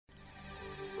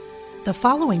The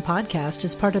following podcast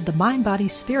is part of the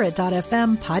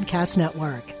MindBodySpirit.fm podcast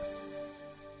network.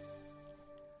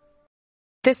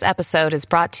 This episode is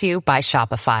brought to you by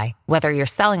Shopify. Whether you're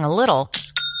selling a little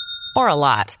or a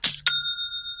lot,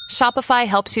 Shopify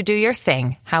helps you do your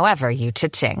thing, however you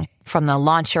cha-ching. From the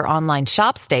launch your online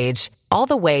shop stage, all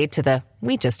the way to the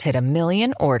we just hit 1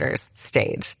 million orders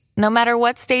stage. No matter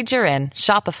what stage you're in,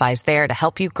 Shopify's there to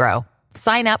help you grow.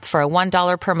 Sign up for a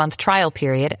 $1 per month trial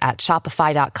period at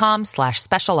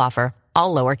shopify.com/special offer,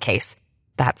 all lowercase.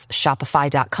 That's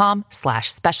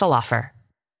shopify.com/special offer.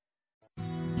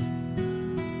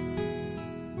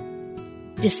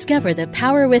 Discover the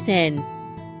power within.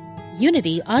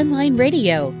 Unity Online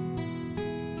Radio.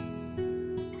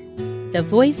 The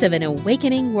voice of an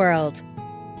awakening world.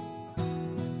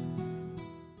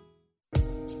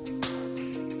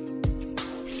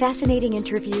 Fascinating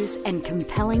interviews and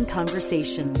compelling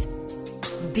conversations.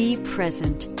 Be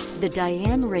present. The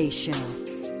Diane Ray Show.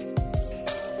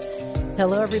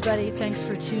 Hello, everybody. Thanks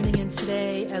for tuning in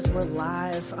today as we're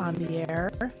live on the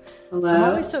air. Hello. I'm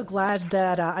always so glad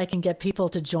that I can get people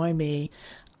to join me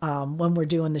when we're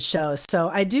doing the show. So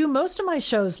I do most of my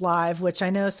shows live, which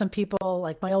I know some people,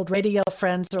 like my old radio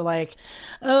friends, are like,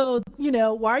 oh,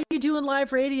 why are you doing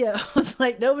live radio? It's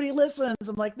like, nobody listens.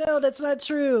 I'm like, no, that's not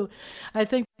true. I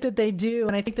think that they do.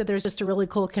 And I think that there's just a really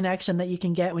cool connection that you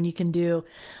can get when you can do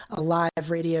a live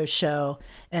radio show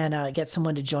and get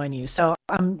someone to join you. So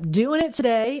I'm doing it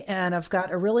today, and I've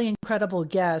got a really incredible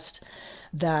guest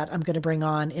that I'm going to bring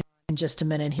on in just a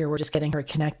minute here. We're just getting her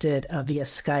connected via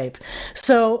Skype.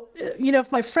 So,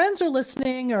 if my friends are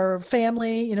listening or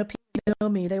family, people know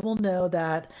me, they will know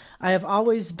that I have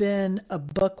always been a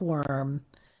bookworm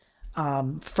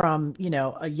from,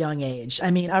 a young age.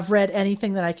 I mean, I've read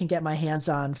anything that I can get my hands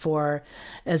on for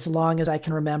as long as I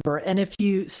can remember. And if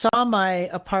you saw my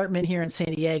apartment here in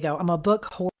San Diego, I'm a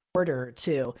book hoarder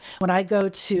too. When I go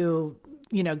to,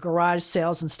 garage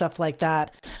sales and stuff like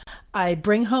that, I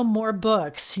bring home more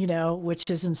books, which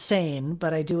is insane,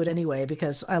 but I do it anyway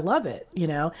because I love it,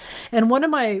 And one of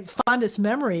my fondest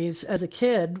memories as a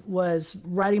kid was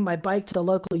riding my bike to the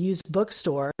local used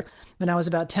bookstore when I was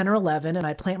about 10 or 11, and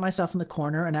I'd plant myself in the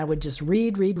corner and I would just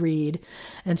read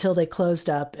until they closed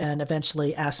up and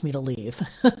eventually asked me to leave.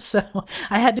 So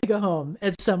I had to go home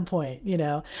at some point,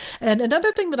 And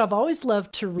another thing that I've always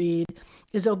loved to read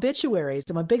is obituaries.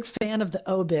 I'm a big fan of the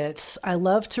obits. I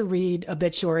love to read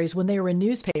obituaries. When they were in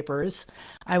newspapers,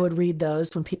 I would read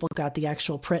those when people got the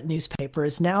actual print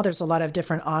newspapers. Now there's a lot of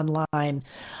different online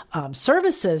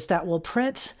services that will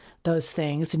print those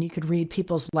things, and you could read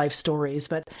people's life stories.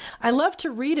 But I love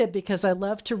to read it because I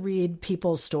love to read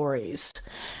people's stories.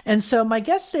 And so my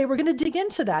guest today, we're going to dig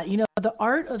into that, the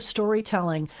art of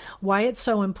storytelling, why it's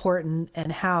so important,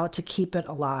 and how to keep it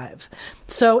alive.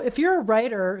 So if you're a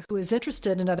writer who is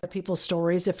interested in other people's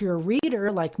stories, if you're a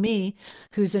reader like me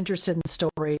who's interested in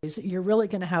stories, you're really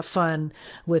going to have fun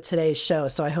with today's show.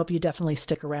 So I hope you definitely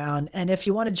stick around. And if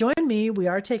you want to join me, we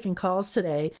are taking calls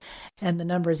today, and the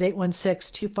number is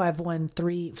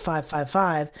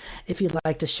 816-251-3555 if you'd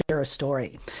like to share a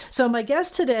story. So my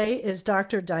guest today is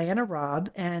Dr. Diana Robb,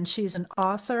 and she's an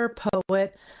author,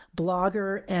 poet,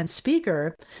 blogger, and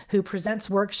speaker who presents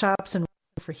workshops and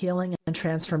for healing and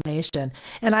transformation.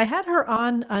 And I had her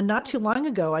on not too long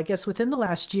ago, I guess within the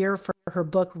last year, for her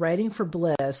book, Writing for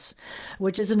Bliss,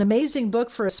 which is an amazing book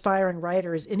for aspiring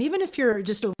writers. And even if you're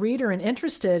just a reader and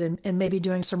interested in maybe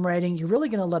doing some writing, you're really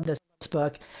going to love this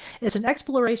book. It's an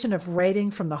exploration of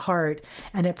writing from the heart,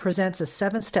 and it presents a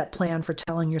 7-step plan for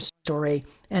telling your story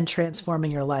and transforming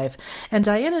your life. And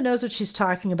Diana knows what she's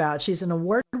talking about. She's an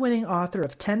award-winning author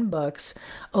of 10 books,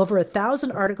 over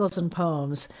 1,000 articles and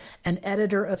poems, and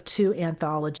editor of 2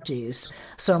 anthologies.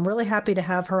 So I'm really happy to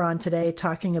have her on today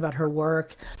talking about her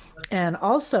work and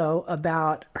also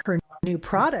about her new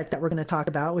product that we're going to talk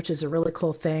about, which is a really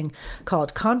cool thing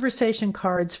called Conversation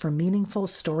Cards for Meaningful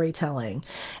Storytelling.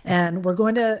 And we're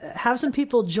going to have some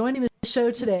people joining the show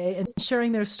today and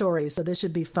sharing their stories, so this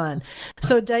should be fun.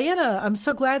 So Diana, I'm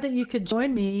so glad that you could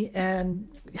join me and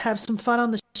have some fun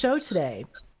on the show today.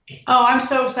 Oh, I'm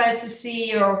so excited to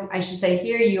see you, or I should say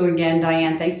hear you again,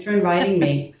 Diane. Thanks for inviting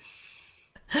me.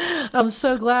 I'm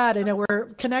so glad. I know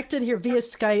we're connected here via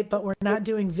Skype, but we're not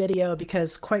doing video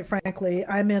because, quite frankly,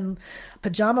 I'm in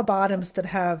pajama bottoms that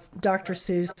have Dr.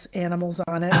 Seuss animals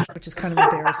on it, which is kind of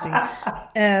embarrassing,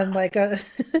 and like a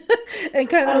and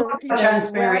kind of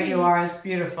transparent you are. It's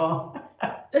beautiful.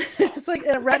 It's like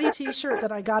a ratty T-shirt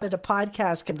that I got at a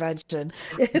podcast convention.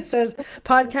 It says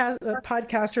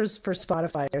podcasters for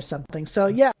Spotify or something. So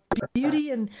yeah,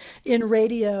 beauty in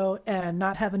radio and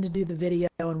not having to do the video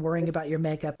and worrying about your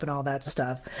makeup and all that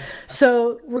stuff.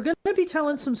 So we're going to be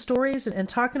telling some stories and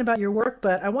talking about your work,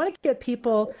 but I want to get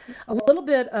people a little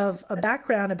bit of a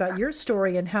background about your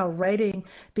story and how writing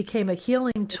became a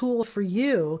healing tool for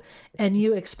you. And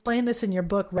you explain this in your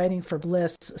book, Writing for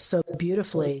Bliss, so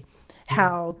beautifully,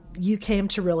 how you came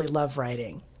to really love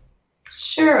writing.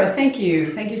 Sure. Thank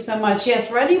you. Thank you so much.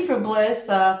 Yes, Writing for Bliss,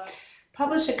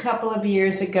 published a couple of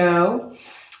years ago,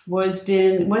 was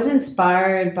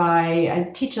inspired by,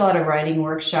 I teach a lot of writing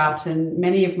workshops, and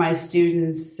many of my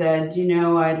students said,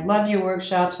 I love your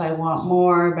workshops, I want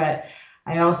more, but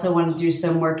I also want to do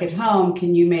some work at home.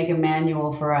 Can you make a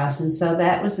manual for us? And so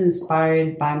that was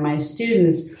inspired by my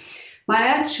students. My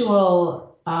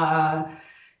actual,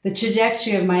 the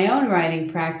trajectory of my own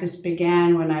writing practice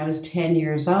began when I was 10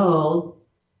 years old.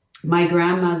 My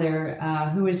grandmother,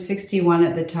 who was 61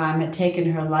 at the time, had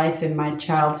taken her life in my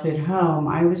childhood home.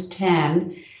 I was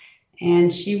 10,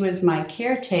 and she was my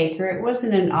caretaker. It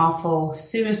wasn't an awful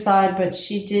suicide, but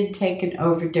she did take an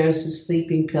overdose of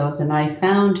sleeping pills, and I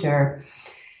found her.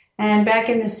 And back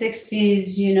in the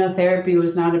 60s, therapy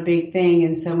was not a big thing,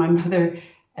 and so my mother,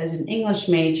 as an English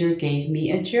major, gave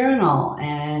me a journal,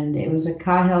 and it was a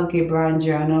Kahel Gibran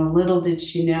journal. Little did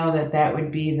she know that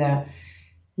would be the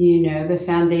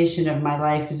foundation of my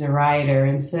life as a writer.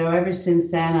 And so ever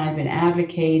since then, I've been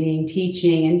advocating,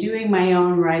 teaching, and doing my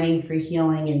own writing for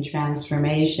healing and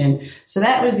transformation. So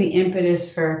that was the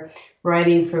impetus for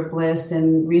Writing for Bliss.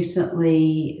 And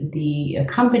recently, the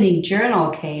accompanying journal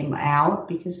came out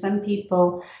because some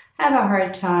people have a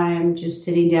hard time just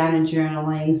sitting down and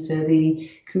journaling. So the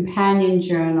companion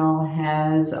journal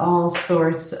has all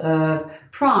sorts of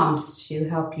prompts to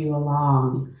help you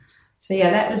along. So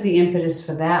yeah, that was the impetus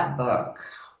for that book.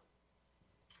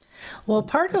 Well,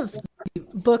 part of the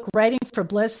book Writing for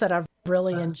Bliss that I've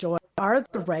really enjoyed are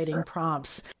the writing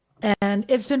prompts. And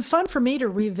it's been fun for me to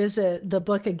revisit the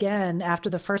book again after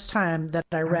the first time that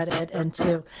I read it, and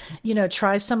to,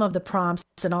 try some of the prompts,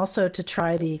 and also to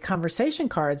try the conversation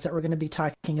cards that we're going to be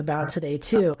talking about today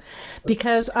too.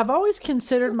 Because I've always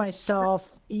considered myself,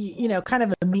 kind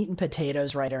of a meat and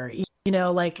potatoes writer.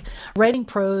 Like writing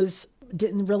prose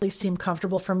didn't really seem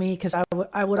comfortable for me because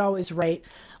I would always write,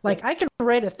 like, I can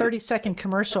write a 30-second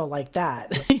commercial like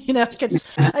that.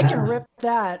 I can rip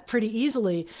that pretty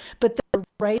easily. But the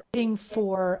writing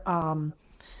for,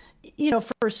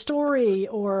 for a story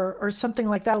or something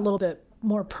like that, a little bit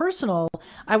more personal,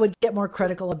 I would get more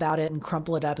critical about it and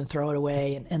crumple it up and throw it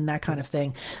away and that kind of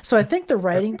thing. So I think the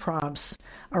writing prompts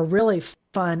are really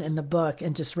fun in the book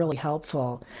and just really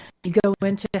helpful. You go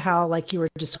into how, like you were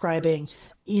describing,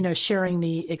 sharing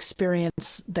the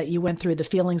experience that you went through, the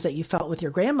feelings that you felt with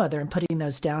your grandmother, and putting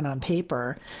those down on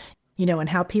paper, and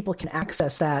how people can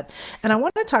access that. And I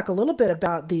want to talk a little bit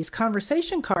about these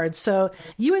conversation cards. So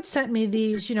you had sent me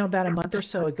these, about a month or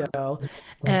so ago,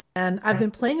 and I've been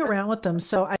playing around with them.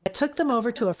 So I took them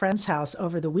over to a friend's house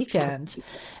over the weekend,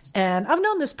 and I've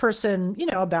known this person,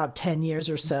 about 10 years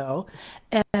or so.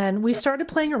 And we started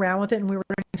playing around with it, and we were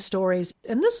writing stories.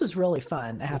 And this was really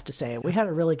fun, I have to say. We had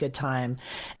a really good time.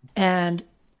 And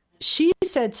she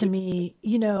said to me,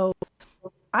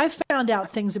 I found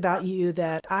out things about you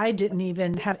that I didn't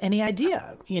even have any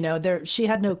idea. She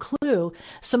had no clue.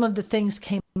 Some of the things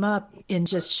came up in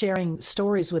just sharing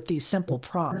stories with these simple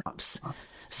prompts.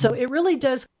 So it really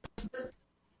does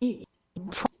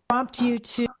prompt you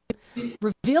to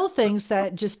reveal things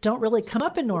that just don't really come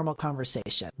up in normal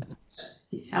conversation.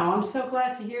 Oh, I'm so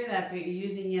glad to hear that, for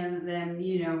using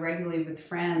them, regularly with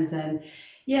friends. And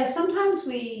yeah, sometimes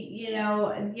we,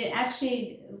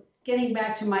 actually, getting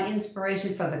back to my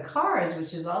inspiration for the cars,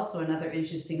 which is also another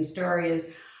interesting story, is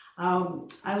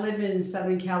I live in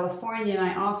Southern California, and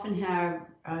I often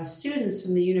have students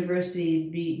from the university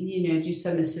do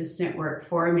some assistant work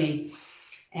for me.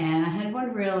 And I had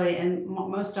one really, and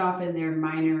most often they're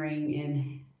minoring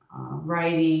in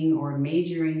writing or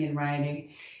majoring in writing.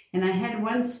 And I had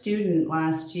one student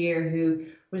last year who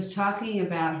was talking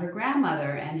about her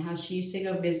grandmother and how she used to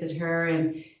go visit her,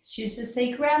 and she used to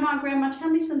say, Grandma, tell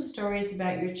me some stories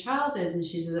about your childhood. And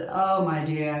she said, oh, my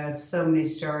dear, I have so many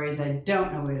stories, I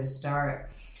don't know where to start.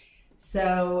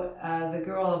 So the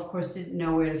girl, of course, didn't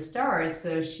know where to start.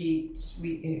 So she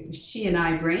and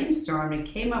I brainstormed and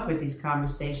came up with these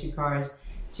conversation cards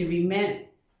to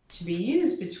be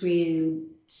used between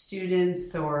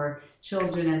students or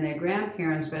children and their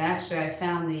grandparents. But actually, I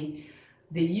found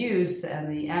the use and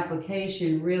the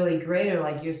application really greater,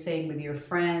 like you're saying, with your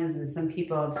friends, and some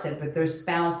people have said with their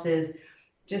spouses,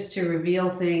 just to reveal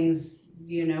things,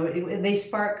 they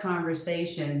spark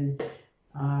conversation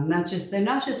They're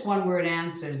not just one word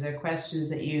answers. They're questions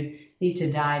that you need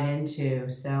to dive into.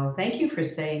 So thank you for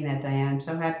saying that, Diane. I'm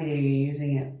so happy that you're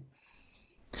using it.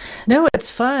 No, it's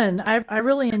fun. I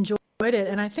really enjoyed it.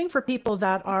 And I think for people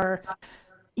that are,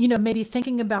 maybe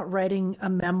thinking about writing a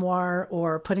memoir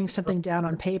or putting something down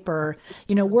on paper,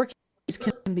 working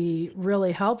can be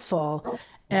really helpful.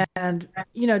 And,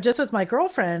 just with my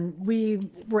girlfriend, we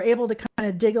were able to kind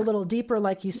of dig a little deeper,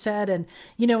 like you said. And,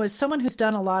 as someone who's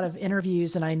done a lot of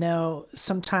interviews, and I know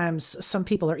sometimes some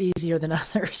people are easier than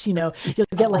others, you'll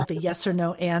get like the yes or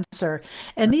no answer.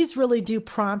 And these really do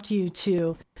prompt you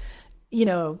to,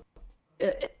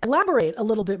 elaborate a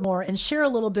little bit more and share a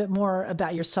little bit more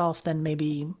about yourself than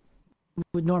maybe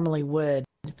normally would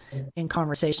in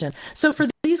conversation. So for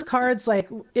these cards, like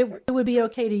it would be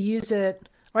okay to use it,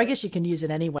 or I guess you can use it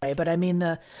anyway, but I mean,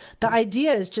 the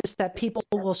idea is just that people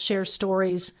will share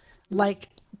stories like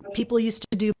people used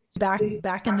to do back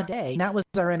in the day. And that was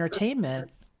our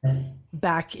entertainment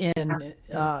back in,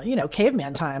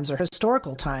 caveman times or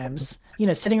historical times,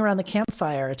 sitting around the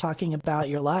campfire talking about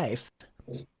your life.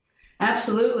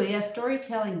 Absolutely. Yes,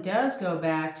 storytelling does go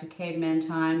back to caveman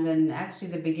times and actually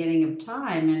the beginning of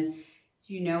time. And,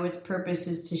 its purpose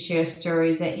is to share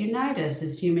stories that unite us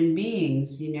as human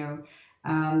beings.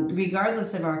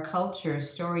 Regardless of our culture,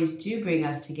 stories do bring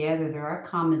us together. There are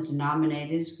common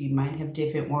denominators. We might have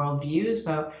different worldviews,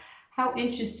 but how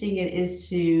interesting it is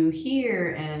to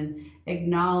hear and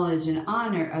acknowledge and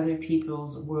honor other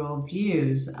people's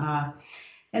worldviews.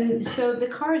 And so the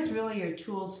cards really are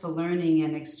tools for learning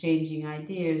and exchanging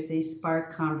ideas. They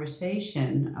spark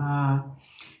conversation.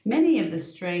 Many of the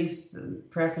strengths,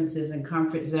 preferences, and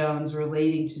comfort zones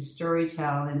relating to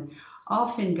storytelling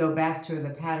often go back to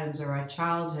the patterns of our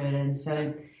childhood. And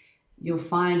so you'll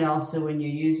find also when you're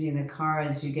using the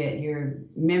cards, your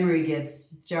memory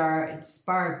gets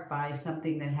sparked by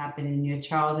something that happened in your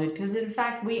childhood. Because in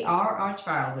fact, we are our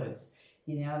childhoods.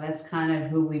 That's kind of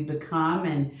who we become.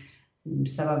 And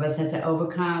some of us had to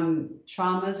overcome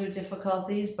traumas or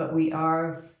difficulties, but we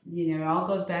are, it all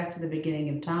goes back to the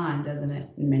beginning of time, doesn't it,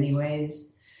 in many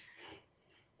ways?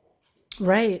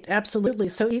 Right, absolutely.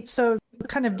 So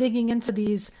kind of digging into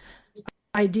these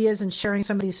ideas and sharing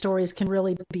some of these stories can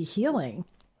really be healing.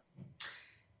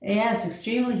 Yes,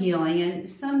 extremely healing. And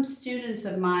some students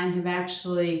of mine have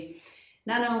actually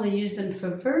not only used them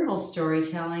for verbal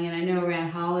storytelling, and I know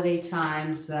around holiday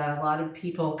times, a lot of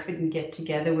people couldn't get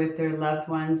together with their loved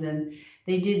ones, and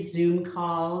they did Zoom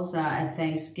calls at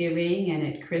Thanksgiving and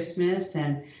at Christmas,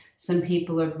 and some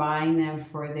people are buying them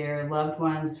for their loved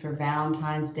ones for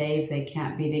Valentine's Day if they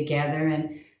can't be together.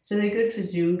 And so they're good for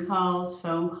Zoom calls,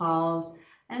 phone calls,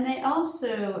 and they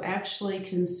also actually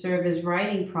can serve as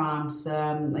writing prompts,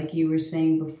 like you were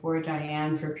saying before,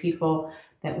 Diane, for people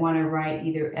that want to write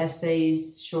either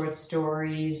essays, short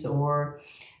stories, or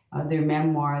their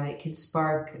memoir that could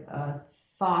spark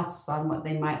thoughts on what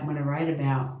they might want to write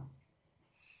about.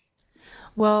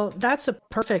 Well, that's a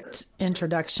perfect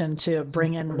introduction to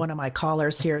bring in one of my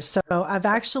callers here. So I've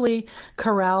actually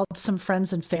corralled some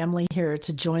friends and family here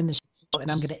to join the show, and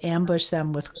I'm going to ambush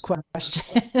them with questions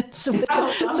so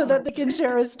that they can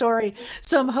share a story.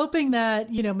 So I'm hoping that,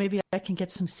 maybe I can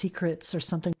get some secrets or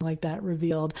something like that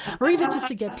revealed, or even just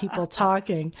to get people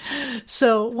talking.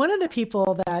 So one of the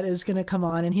people that is going to come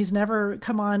on, and he's never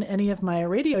come on any of my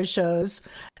radio shows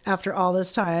after all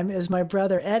this time, is my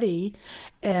brother Eddie.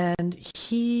 And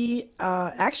he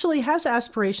actually has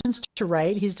aspirations to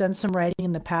write. He's done some writing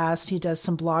in the past. He does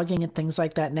some blogging and things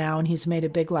like that now, and he's made a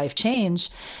big life change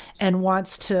and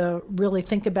wants to really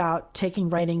think about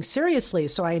taking writing seriously.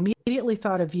 So I immediately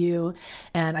thought of you,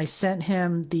 and I sent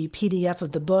him the PDF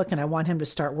of the book, and I want him to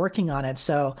start working on it.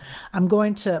 So I'm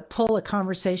going to pull a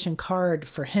conversation card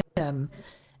for him,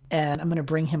 and I'm going to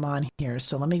bring him on here.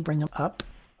 So let me bring him up.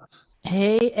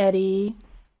 Hey, Eddie.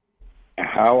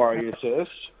 How are you, sis?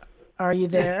 Are you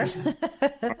there?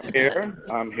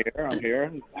 I'm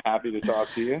here. Happy to talk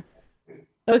to you.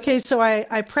 Okay, so I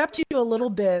prepped you a little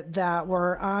bit that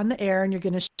we're on the air and you're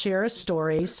going to share a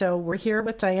story. So we're here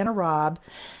with Diana Robb,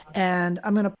 and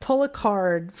I'm going to pull a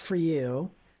card for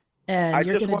you. And I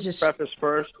just want to preface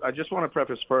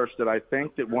first that I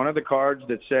think that one of the cards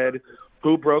that said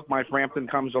 "Who broke my Frampton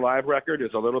Comes Alive" record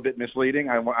is a little bit misleading.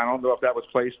 I don't know if that was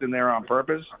placed in there on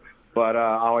purpose, but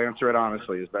I'll answer it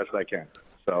honestly as best I can.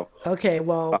 So okay,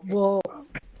 well,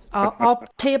 I'll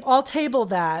table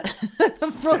that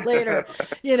for later,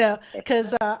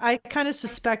 because I kind of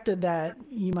suspected that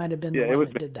you might have been the one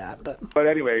that did that. But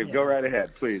anyway, Go right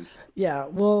ahead, please. Yeah,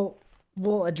 we'll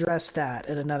address that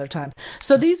at another time.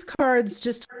 So these cards,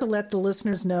 just to let the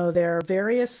listeners know, there are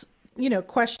various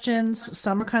questions.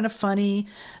 Some are kind of funny,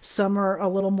 some are a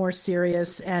little more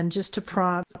serious, and just to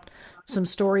prompt some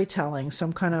storytelling. So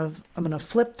I'm going to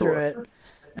flip through it,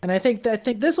 and I think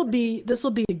this will be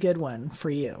a good one for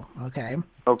you. Okay.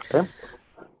 Okay.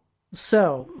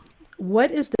 So,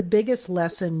 what is the biggest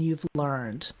lesson you've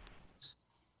learned?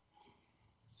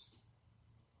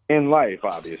 In life,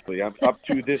 obviously, up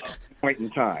to this point in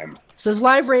time. This is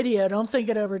live radio. Don't think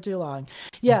it over too long.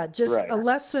 Yeah, just Right. a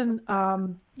lesson.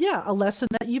 A lesson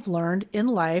that you've learned in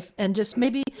life, and just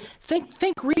maybe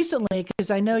think recently,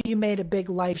 because I know you made a big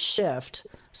life shift.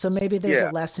 So maybe there's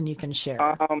a lesson you can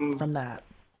share from that.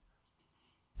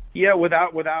 Yeah,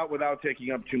 without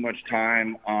taking up too much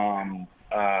time, I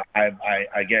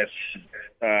guess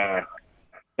the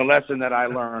lesson that I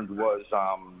learned was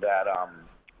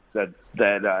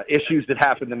that issues that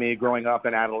happened to me growing up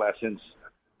in adolescence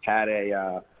had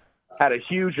a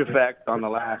huge effect on the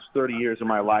last 30 years of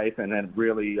my life, and then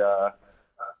really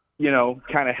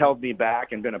kind of held me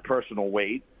back and been a personal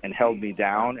weight and held me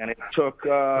down. And it took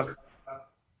a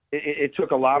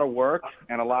lot of work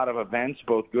and a lot of events,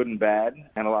 both good and bad,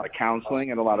 and a lot of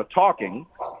counseling and a lot of talking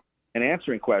and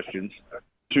answering questions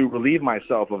to relieve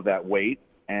myself of that weight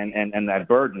and that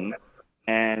burden,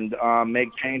 and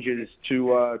make changes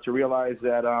to realize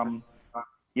that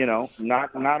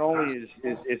not only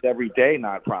is every day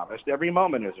not promised, every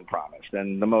moment isn't promised,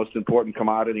 and the most important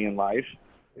commodity in life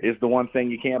is the one thing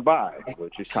you can't buy,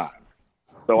 which is time.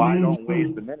 So I don't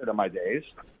waste a minute of my days.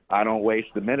 I don't waste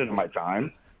a minute of my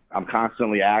time. I'm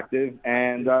constantly active,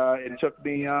 and it took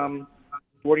me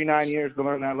 49 years to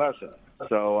learn that lesson.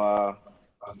 So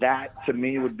that to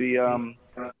me would be, that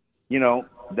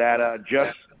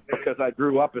just because I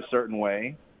grew up a certain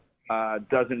way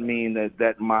doesn't mean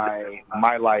that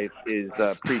my life is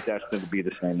predestined to be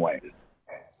the same way.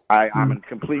 I'm in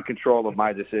complete control of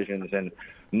my decisions, and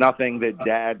nothing that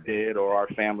Dad did or our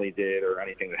family did or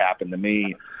anything that happened to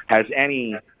me has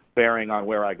any bearing on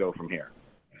where I go from here.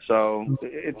 So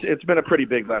it's been a pretty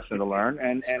big lesson to learn,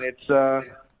 and it's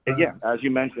as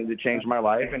you mentioned, it changed my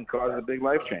life and caused a big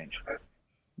life change.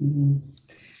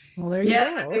 Well, there you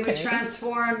go. We would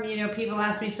transform. People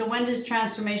ask me, so when does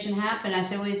transformation happen? I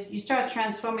say, well, you start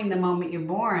transforming the moment you're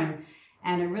born,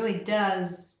 and it really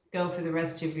does go for the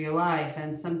rest of your life.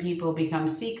 And some people become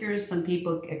seekers, some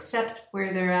people accept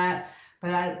where they're at.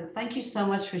 But thank you so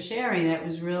much for sharing. That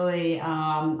was really,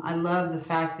 I love the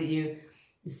fact that you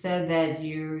said that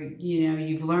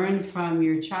you've learned from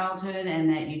your childhood, and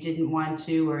that you didn't want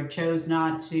to or chose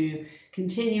not to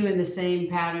continue in the same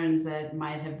patterns that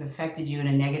might have affected you in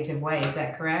a negative way. Is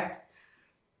that correct?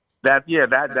 That's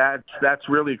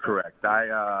really correct.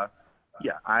 I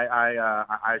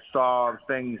saw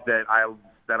things that I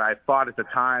thought at the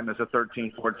time as a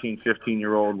 13, 14,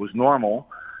 15-year-old was normal,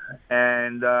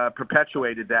 and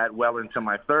perpetuated that well into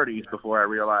my 30s before I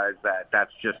realized that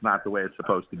that's just not the way it's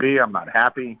supposed to be. I'm not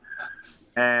happy.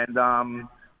 And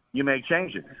you make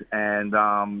changes. And,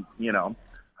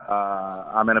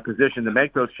 I'm in a position to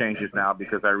make those changes now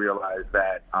because I realize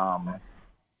that,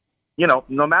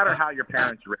 no matter how your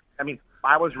parents raised,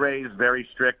 I was raised very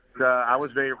strict.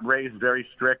 Raised very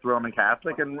strict Roman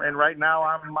Catholic, and right now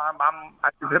I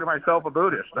consider myself a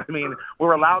Buddhist.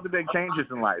 We're allowed to make changes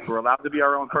in life. We're allowed to be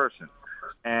our own person,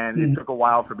 and it took a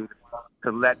while for me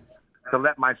to let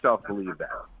myself believe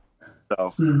that.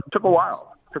 So it took a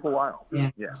while. Yeah.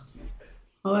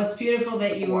 Well, it's beautiful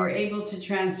that you were able to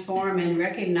transform and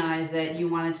recognize that you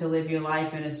wanted to live your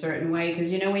life in a certain way,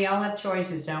 because we all have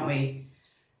choices, don't we?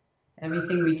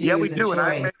 Everything we do yeah, is we a do.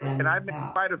 choice. And I've made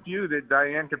quite a few that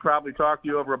Diane could probably talk to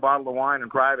you over a bottle of wine in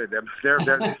private. They've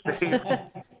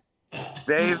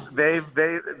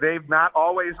not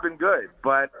always been good,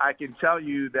 but I can tell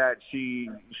you that the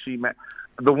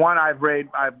one I've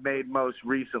made most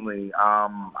recently,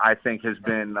 I think has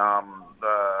been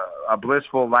a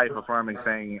blissful, life-affirming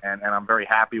thing, and I'm very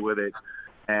happy with it.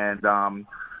 And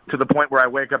to the point where I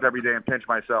wake up every day and pinch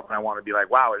myself, and I want to be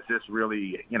like, wow, is this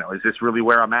really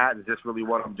where I'm at? Is this really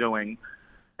what I'm doing?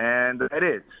 And it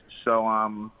is. So,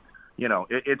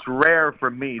 it's rare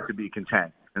for me to be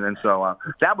content. And then so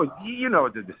that was,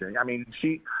 the decision.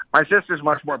 My sister's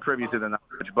much more privy to the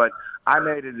knowledge, but I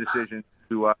made a decision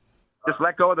to just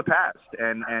let go of the past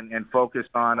and focus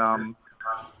on,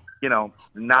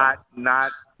 not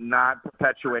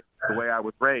perpetuating the way I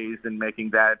was raised and making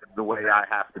that the way I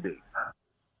have to be.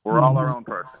 We're all our own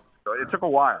person. So it took a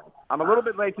while. I'm a little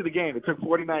bit late to the game. It took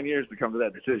 49 years to come to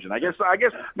that decision. I guess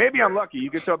maybe I'm lucky.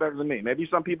 You can tell better than me. Maybe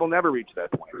some people never reach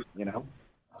that point,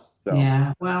 So.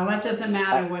 Yeah. Well, that doesn't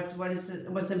matter.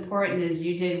 What's important is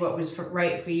you did what was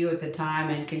right for you at the time,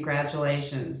 and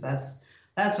congratulations. That's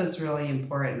That's what's really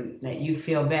important, that you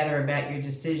feel better about your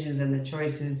decisions and the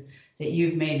choices that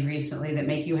you've made recently that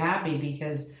make you happy,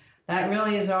 because that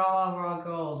really is all of our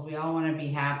goals. We all want to be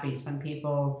happy. Some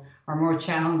people are more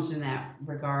challenged in that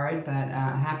regard, but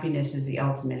happiness is the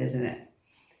ultimate, isn't it?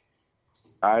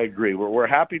 I agree. We're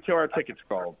happy till our ticket's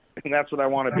called, and that's what I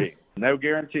want to be. No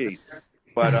guarantee,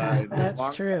 but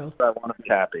that's true. I want to be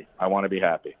happy. I want to be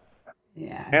happy.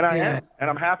 Yeah, and I am, and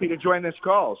I'm happy to join this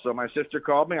call. So my sister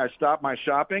called me. I stopped my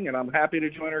shopping, and I'm happy to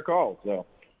join her call. So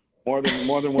more than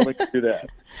willing to do that.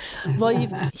 Well,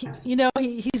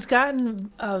 he's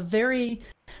gotten very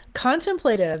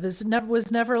contemplative.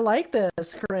 Was never like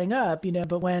this growing up,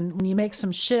 but when you make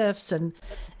some shifts and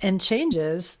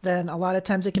changes, then a lot of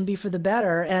times it can be for the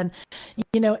better. And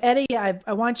Eddie,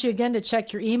 I want you again to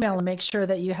check your email and make sure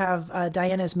that you have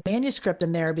Diana's manuscript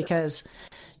in there, because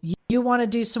you want to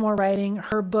do some more writing.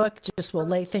 Her book just will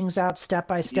lay things out step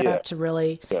by step to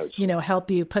really help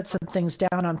you put some things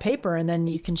down on paper, and then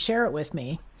you can share it with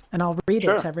me and I'll read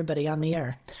it to everybody on the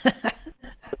air.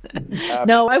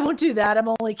 No, I won't do that. I'm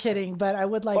only kidding, but I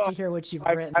would like to hear what you've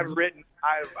written.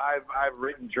 I've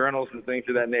written journals and things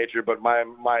of that nature, but my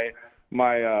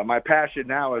passion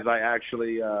now is I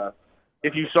actually,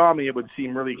 if you saw me, it would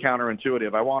seem really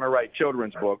counterintuitive. I want to write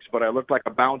children's books, but I look like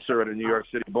a bouncer at a New York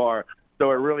City bar,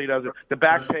 so it really doesn't. The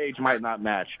back page might not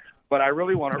match, but I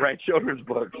really want to write children's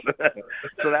books.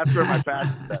 So that's where my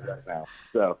passion is at right now.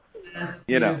 So,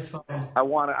 I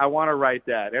want to write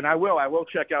that, and I will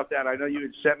check out that. I know you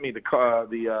had sent me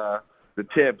the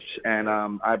tips, and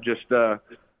I've just in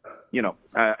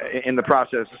the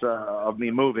process of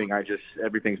me moving,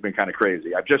 everything's been kind of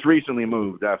crazy. I've just recently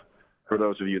moved. For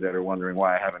those of you that are wondering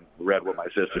why I haven't read what my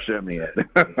sister sent me yet.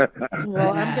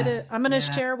 Well, I'm gonna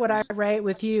share what I write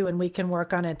with you, and we can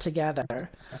work on it together.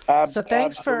 So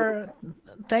thanks for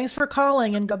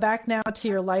calling, and go back now to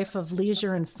your life of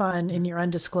leisure and fun in your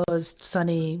undisclosed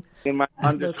sunny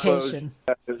location.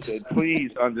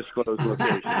 Please undisclosed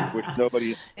location, which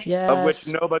nobody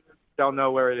don't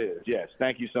know where it is. Yes,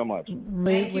 thank you so much.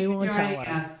 We won't tell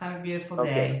us. Have a beautiful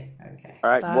day. Okay. All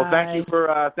right. Bye. Well, thank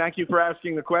you for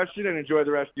asking the question, and enjoy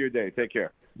the rest of your day. Take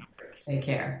care. Take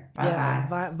care. Bye.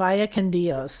 Yeah, via con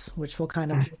Dios, which will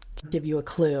kind of give you a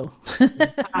clue.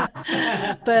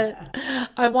 But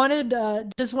I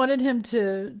wanted him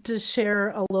to share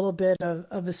a little bit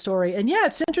of a story. And yeah,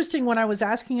 it's interesting, when I was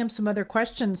asking him some other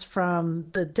questions from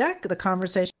the deck, the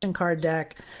conversation card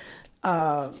deck,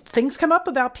 things come up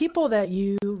about people that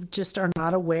you just are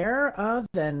not aware of,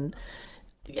 and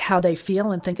how they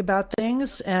feel and think about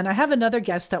things. And I have another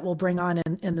guest that we'll bring on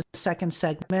in the second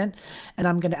segment, and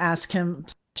I'm going to ask him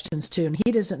questions too. And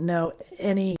he doesn't know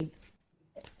any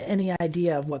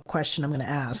idea of what question I'm going to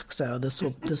ask, so this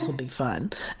will be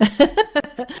fun.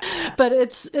 But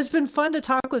it's been fun to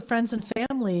talk with friends and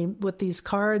family with these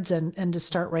cards, and to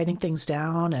start writing things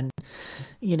down, and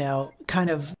kind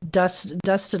of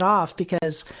dust it off,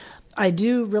 because I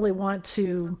do really want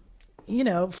to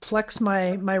flex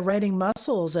my writing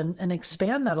muscles and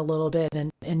expand that a little bit,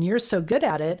 and you're so good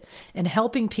at it, and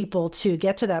helping people to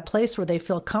get to that place where they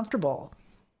feel comfortable.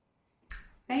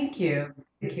 Thank you.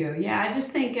 Yeah, I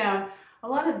just think a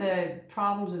lot of the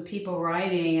problems with people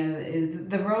writing, is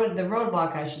the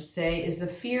roadblock, I should say, is the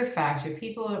fear factor.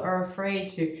 People are afraid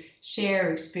to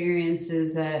share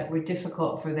experiences that were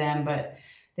difficult for them, but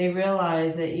they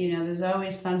realize that, there's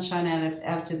always sunshine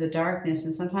after the darkness,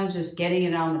 and sometimes just getting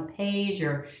it on the page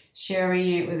or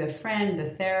sharing it with a friend, a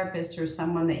therapist, or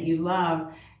someone that you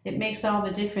love, it makes all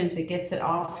the difference. It gets it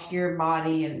off your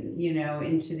body and,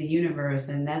 into the universe,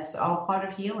 and that's all part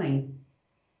of healing.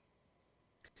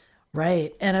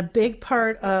 Right. And a big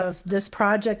part of this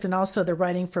project, and also the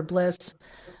Writing for Bliss,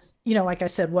 like I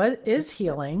said, what is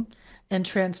healing and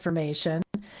transformation.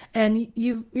 And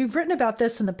you've written about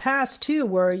this in the past too,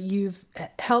 where you've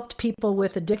helped people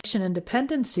with addiction and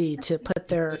dependency to put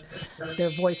their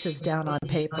voices down on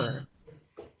paper.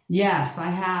 Yes, I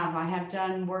have. I have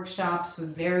done workshops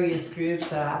with various groups,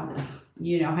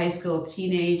 high school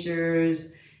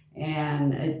teenagers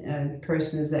and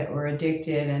persons that were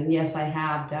addicted. And yes, I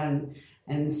have done,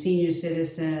 and senior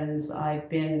citizens. I've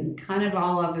been kind of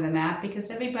all over the map,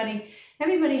 because everybody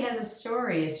has a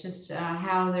story. It's just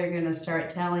how they're going to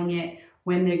start telling it,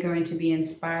 when they're going to be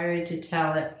inspired to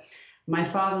tell it. My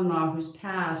father-in-law, who's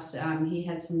passed, he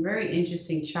had some very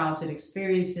interesting childhood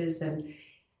experiences, and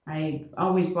I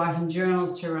always bought him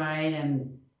journals to write,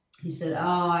 and he said,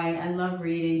 I love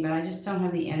reading, but I just don't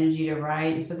have the energy to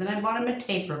write. And so then I bought him a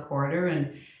tape recorder,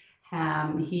 and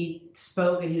he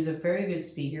spoke, and he was a very good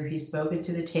speaker. He spoke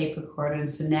into the tape recorder, and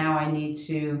so now I need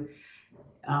to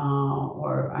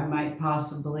or I might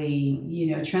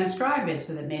possibly, transcribe it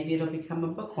so that maybe it'll become a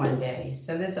book one day.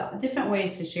 So there's different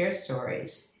ways to share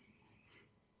stories.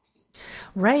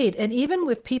 Right. And even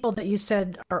with people that you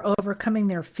said are overcoming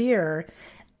their fear,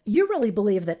 you really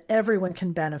believe that everyone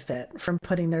can benefit from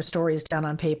putting their stories down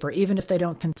on paper, even if they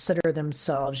don't consider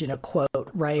themselves, quote,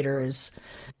 writers,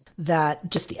 that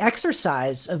just the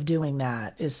exercise of doing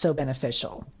that is so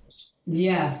beneficial.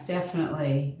 Yes,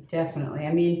 definitely. Definitely.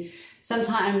 I mean,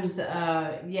 sometimes,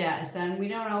 yes, and we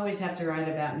don't always have to write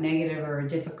about negative or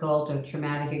difficult or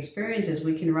traumatic experiences.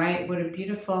 We can write what a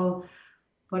beautiful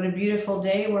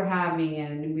day we're having,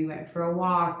 and we went for a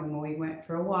walk, and when we went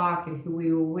for a walk, and who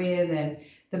we were with, and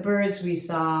the birds we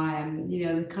saw, and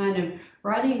the kind of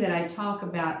writing that I talk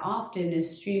about often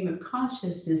is stream of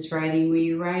consciousness writing, where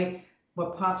you write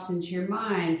what pops into your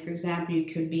mind. For example,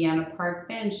 you could be on a park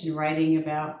bench and writing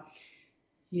about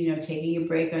taking a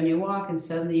break on your walk, and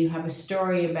suddenly you have a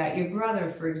story about your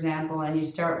brother, for example, and you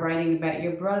start writing about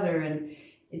your brother. And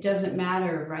it doesn't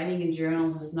matter. Writing in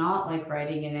journals is not like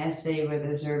writing an essay where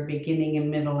there's a beginning, a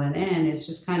middle, and end. It's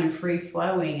just kind of free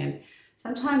flowing. And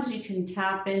sometimes you can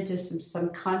tap into some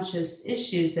conscious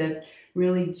issues that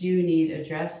really do need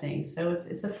addressing. So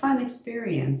it's a fun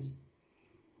experience.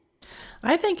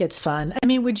 I think it's fun. I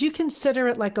mean, would you consider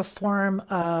it like a form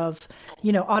of,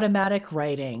 automatic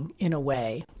writing in a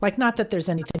way? Like, not that there's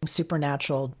anything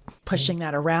supernatural pushing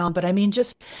that around, but I mean,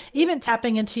 just even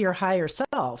tapping into your higher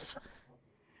self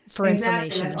for Exactly.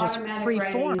 information, Like just automatic free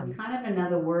writing form. is kind of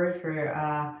another word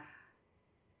for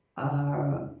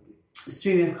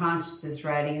stream of consciousness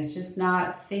writing. It's just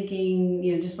not thinking,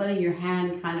 just letting your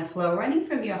hand kind of flow, writing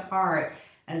from your heart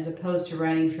as opposed to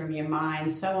writing from your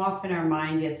mind. So often our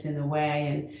mind gets in the way.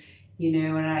 And,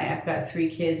 and I've got 3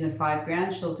 kids and 5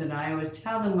 grandchildren. I always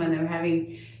tell them when they're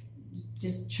having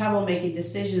just trouble making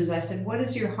decisions, I said, what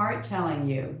is your heart telling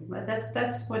you?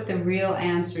 That's what the real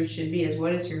answer should be, is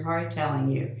what is your heart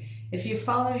telling you? If you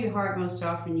follow your heart, most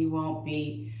often you won't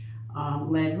be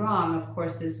led wrong. Of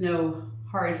course, there's no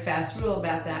hard, fast rule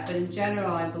about that, but in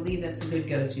general, I believe that's a good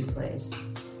go-to place.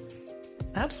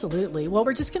 Absolutely. Well,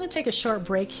 we're just going to take a short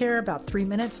break here, about 3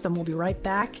 minutes, then we'll be right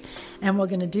back. And we're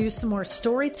going to do some more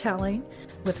storytelling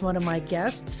with one of my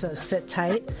guests, so sit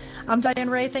tight. I'm Diane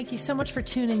Ray. Thank you so much for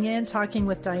tuning in, talking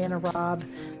with Diana Robb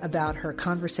about her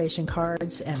conversation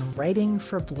cards and writing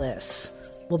for bliss.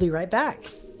 We'll be right back.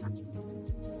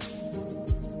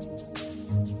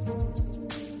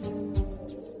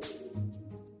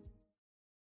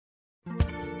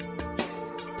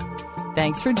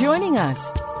 Thanks for joining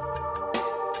us.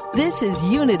 This is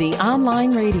Unity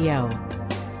Online Radio,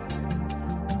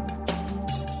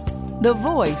 the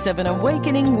voice of an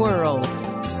awakening world.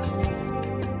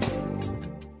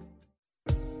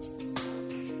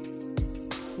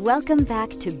 Welcome back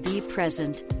to Be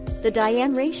Present, the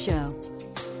Diane Ray Show.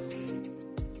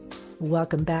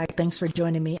 Welcome back. Thanks for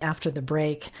joining me after the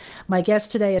break. My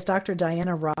guest today is Dr.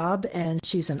 Diana Robb, and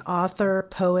she's an author,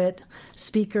 poet,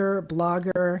 speaker,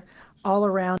 blogger,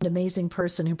 all-around amazing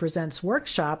person who presents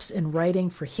workshops in writing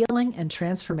for healing and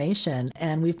transformation.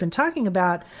 And we've been talking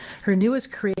about her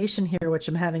newest creation here, which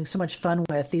I'm having so much fun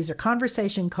with. These are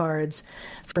conversation cards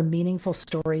for meaningful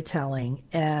storytelling.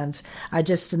 And I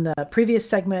just, in the previous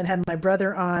segment, had my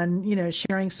brother on,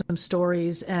 sharing some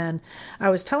stories. And I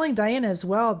was telling Diana as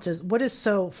well, just what is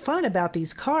so fun about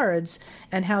these cards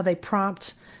and how they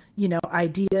prompt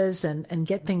ideas and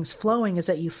get things flowing, is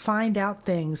that you find out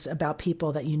things about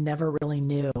people that you never really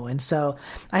knew. And so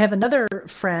I have another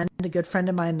friend, a good friend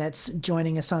of mine, that's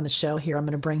joining us on the show here. I'm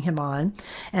going to bring him on,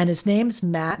 and his name's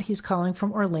Matt. He's calling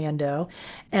from Orlando.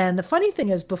 And the funny thing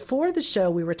is, before the show,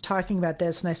 we were talking about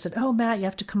this, and I said, oh, Matt, you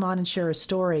have to come on and share a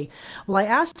story. Well, I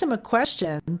asked him a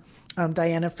question,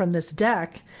 Diana, from this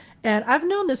deck, and I've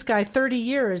known this guy 30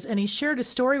 years, and he shared a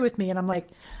story with me, and I'm like,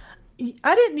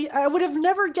 I would have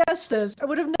never guessed this. I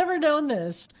would have never known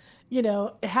this,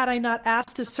 had I not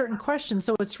asked this certain question.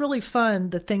 So it's really fun,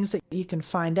 the things that you can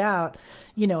find out,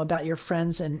 about your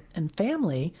friends and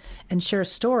family and share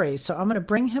stories. So I'm going to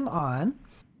bring him on.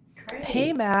 Great.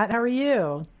 Hey, Matt, how are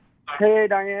you? Hey,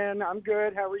 Diane, I'm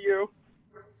good. How are you?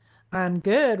 I'm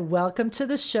good. Welcome to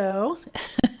the show.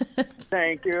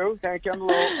 Thank you. I'm a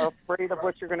little afraid of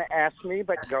what you're going to ask me,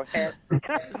 but go ahead.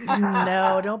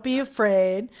 No, don't be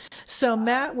afraid. So,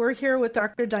 Matt, we're here with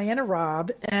Dr. Diana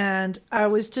Robb, and I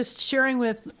was just sharing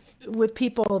with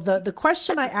people the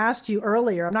question I asked you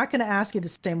earlier. I'm not going to ask you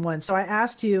the same one. So I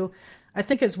asked you, I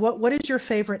think, is what is your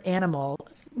favorite animal?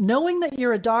 knowing that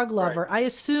you're a dog lover, I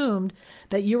assumed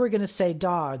that you were going to say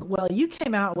dog. Well, you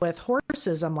came out with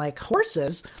horses. I'm like,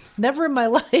 horses? Never in my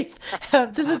life,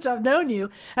 since I've known you,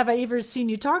 have I ever seen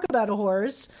you talk about a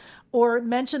horse or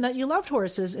mention that you loved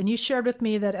horses. And you shared with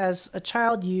me that as a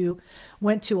child you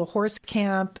went to a horse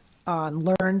camp,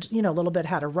 learned, a little bit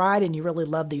how to ride, and you really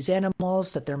love these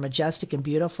animals, that they're majestic and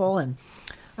beautiful. And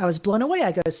I was blown away.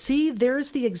 I go, see,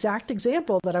 there's the exact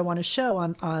example that I want to show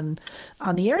on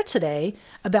the air today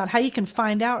about how you can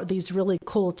find out these really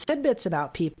cool tidbits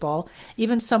about people,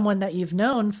 even someone that you've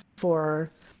known for,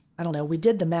 I don't know, we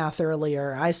did the math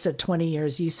earlier. I said 20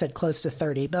 years, you said close to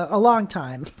 30, but a long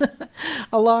time,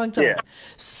 a long time. Yeah.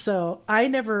 So I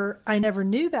never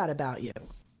knew that about you.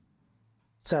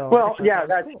 So well, yeah,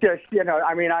 that's cool. just,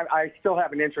 I still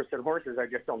have an interest in horses. I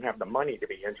just don't have the money to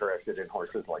be interested in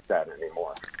horses like that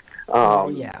anymore.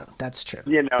 Yeah, that's true.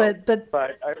 But it's,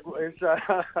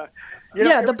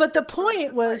 but the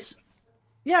point was,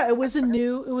 it was a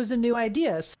new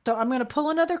idea. So I'm going to pull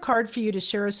another card for you to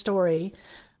share a story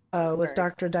with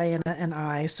Dr. Diana and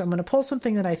I. So I'm going to pull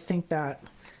something that I think that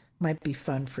might be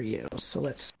fun for you. So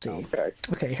let's see.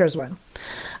 Okay, here's one.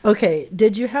 Okay,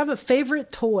 did you have a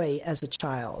favorite toy as a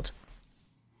child?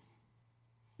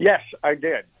 Yes, I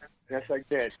did.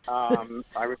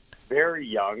 I was very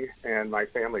young, and my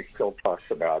family still talks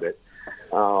about it.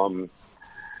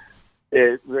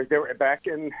 Back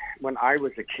when I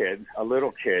was a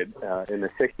little kid, in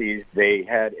the 60s, they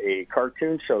had a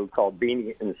cartoon show called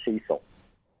Beanie and Cecil.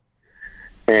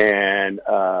 And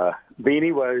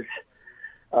Beanie was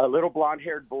a little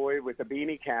blonde-haired boy with a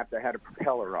beanie cap that had a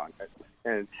propeller on it.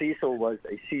 And Cecil was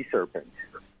a sea serpent.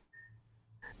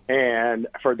 And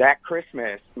for that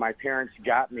Christmas, my parents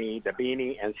got me the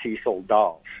Beanie and Cecil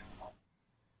dolls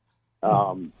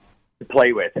to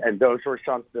play with. And those were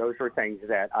things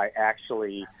that I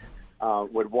actually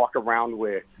would walk around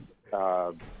with.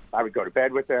 I would go to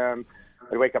bed with them.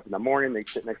 I'd wake up in the morning. They'd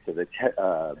sit next to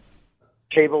the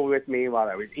table with me while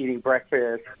I was eating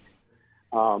breakfast.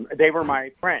 They were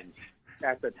my friends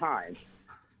at the time.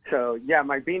 So, yeah,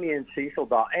 my Beanie and Cecil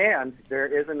doll. And there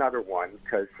is another one,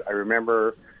 because I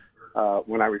remember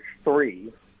when I was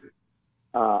 3,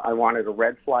 I wanted a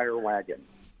red flyer wagon,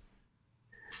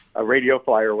 a radio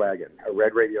flyer wagon, a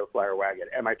red radio flyer wagon.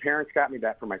 And my parents got me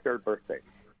that for my 3rd birthday.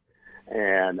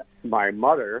 And my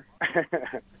mother,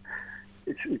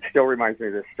 it still reminds me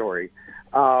of this story.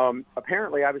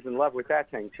 Apparently, I was in love with that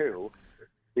thing, too,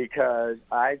 because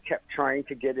I kept trying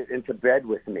to get it into bed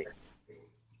with me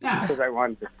because I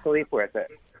wanted to sleep with it.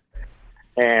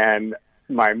 And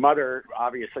my mother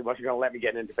obviously wasn't going to let me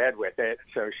get into bed with it,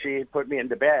 so she put me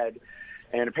into bed.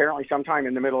 And apparently sometime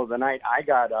in the middle of the night, I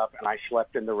got up and I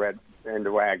slept in the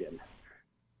wagon.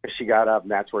 She got up,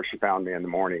 and that's where she found me in the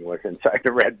morning, was inside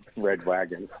the red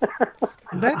wagon.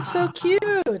 That's so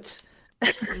cute.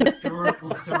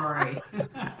 Adorable story.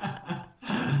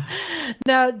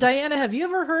 Now, Diana, have you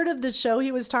ever heard of the show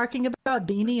he was talking about,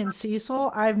 Beanie and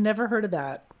Cecil? I've never heard of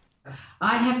that.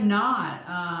 I have not.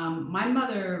 My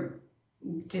mother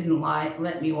didn't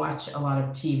let me watch a lot of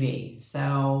TV,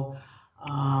 so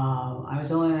I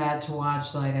was only allowed to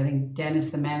watch, I think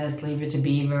Dennis the Menace, Leave It to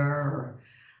Beaver, or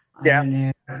I don't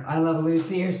know, I Love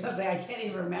Lucy or something. I can't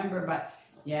even remember, but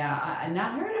I've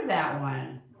not heard of that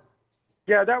one.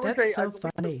 Yeah, that's so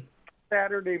funny.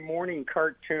 Saturday morning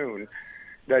cartoon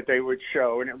that they would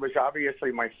show, and it was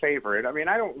obviously my favorite. I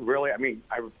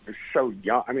was so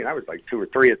young. I was like 2 or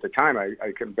 3 at the time. I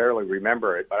can barely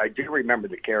remember it, but I do remember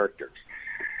the characters.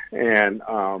 And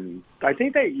I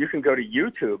think you can go to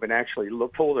YouTube and actually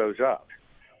pull those up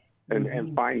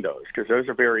and find those, because those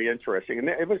are very interesting. And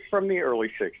it was from the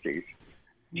early 60s.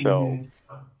 So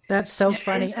that's so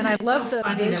funny. And I love so the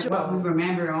funny visual. That what we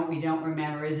remember and what we don't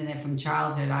remember, isn't it, from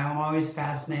childhood? I'm always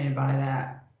fascinated by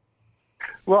that.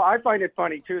 Well, I find it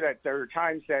funny, too, that there are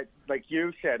times that, like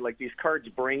you said, these cards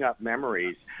bring up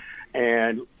memories.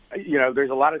 And, there's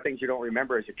a lot of things you don't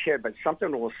remember as a kid, but something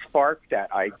will spark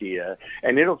that idea,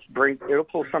 and it'll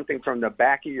pull something from the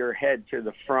back of your head to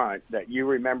the front that you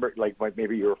remember, like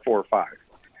maybe you were 4 or 5.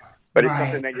 But it's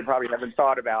something that you probably haven't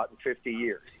thought about in 50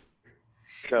 years.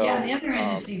 So, the other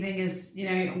interesting thing is,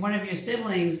 one of your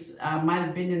siblings might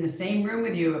have been in the same room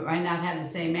with you, but might not have the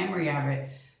same memory of it.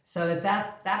 So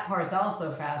that part's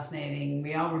also fascinating.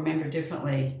 We all remember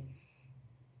differently.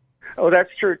 Oh, that's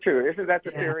true, too. Isn't that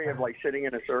the theory of sitting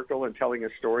in a circle and telling a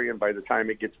story, and by the time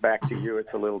it gets back to you,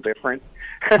 it's a little different?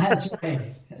 That's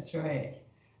right.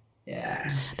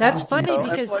 Yeah. That's funny,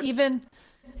 because even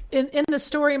in the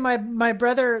story, my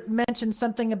brother mentioned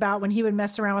something about when he would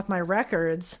mess around with my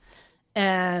records.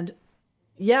 And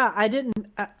I didn't,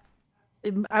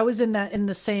 I was in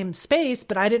the same space,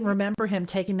 but I didn't remember him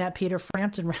taking that Peter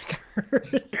Frampton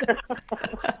record.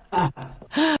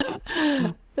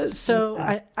 So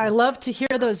I love to hear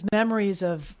those memories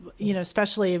of,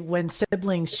 especially when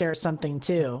siblings share something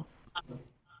too.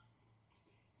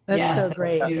 That's so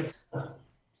great. Beautiful.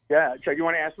 Yeah. So you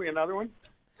want to ask me another one?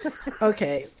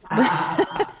 Okay.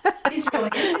 He's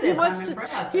really into this. I'm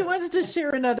impressed. He wants to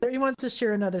share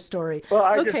another story. Well,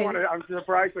 I'm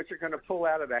surprised what you're going to pull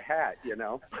out of the hat,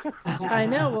 I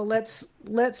know. Well, let's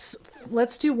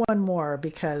do one more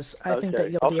because I think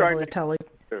that you'll be able to tell it.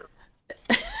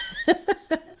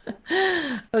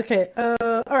 Okay.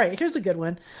 All right. Here's a good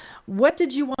one. What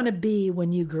did you want to be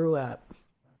when you grew up?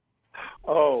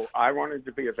 Oh, I wanted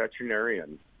to be a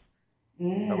veterinarian.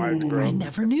 I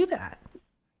never knew that.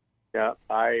 Yeah,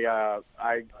 I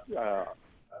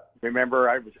remember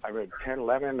I was 10,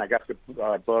 11. I got the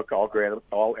book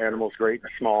All Animals Great and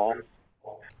Small,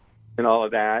 and all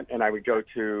of that. And I would go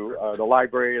to the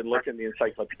library and look in the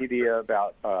encyclopedia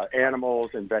about animals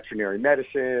and veterinary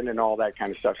medicine and all that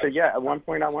kind of stuff. So yeah, at one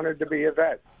point I wanted to be a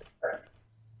vet.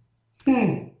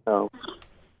 So.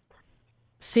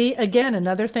 See, again,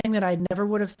 another thing that I never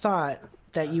would have thought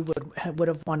that you would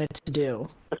have wanted to do.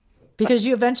 Because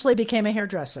you eventually became a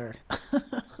hairdresser.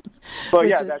 Well,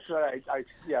 yeah, that's what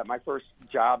my first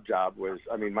job was,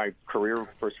 my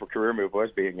first career move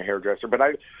was being a hairdresser. But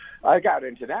I got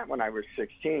into that when I was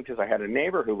 16 because I had a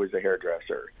neighbor who was a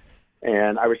hairdresser.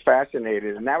 And I was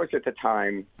fascinated. And that was at the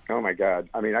time, oh, my God.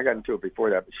 I got into it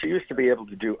before that. But she used to be able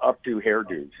to do updo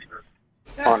hairdos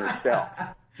on herself.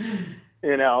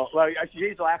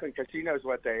 She's laughing because she knows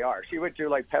what they are. She would do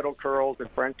like pedal curls and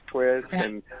French twists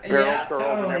and barrel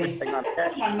curls and everything on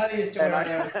that. My mother used to wear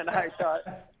those. And I thought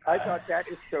that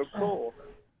is so cool.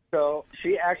 So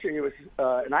she actually was,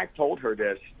 and I told her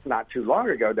this not too long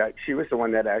ago, that she was the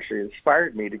one that actually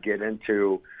inspired me to get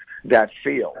into that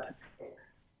field.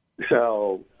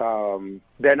 So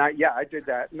then I did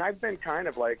that, and I've been kind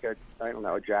of like a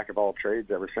jack of all trades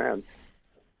ever since.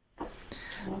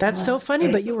 That's so funny,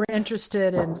 but you were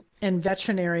interested in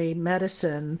veterinary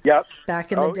medicine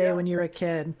back in the day when you were a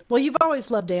kid. Well, you've always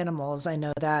loved animals, I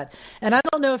know that. And I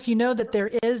don't know if you know that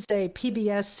there is a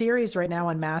PBS series right now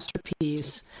on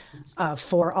Masterpiece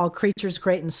for All Creatures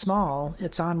Great and Small.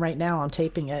 It's on right now. I'm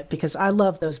taping it because I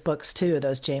love those books too,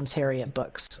 those James Herriot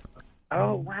books.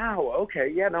 Oh, wow.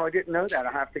 Okay. Yeah, no, I didn't know that.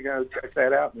 I'll have to go check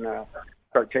that out and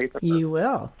start taping. You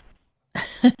will.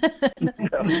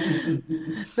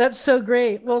 That's so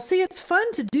great. Well, see, it's fun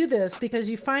to do this because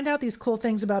you find out these cool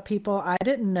things about people. I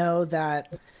didn't know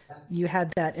that you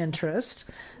had that interest.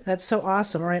 That's so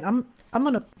awesome. All right, I'm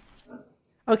gonna.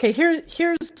 Okay,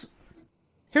 here's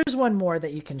one more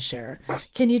that you can share.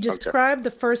 Can you describe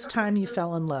the first time you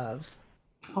fell in love?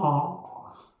 Oh.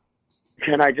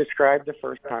 Can I describe the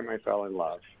first time I fell in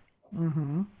love?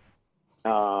 Mm-hmm.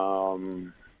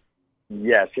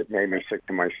 Yes, it made me sick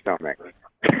to my stomach.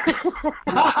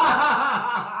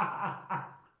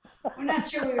 I'm not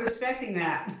sure we were expecting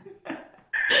that.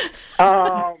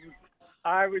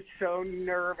 I was so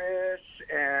nervous,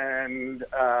 and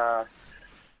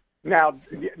now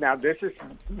this is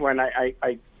when I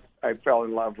fell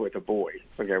in love with a boy.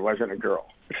 Okay, it wasn't a girl.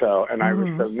 So, and I was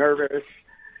so nervous,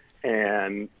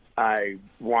 and I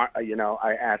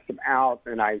asked him out,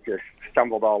 and I just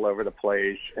stumbled all over the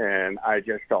place, and I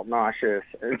just felt nauseous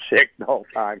and sick the whole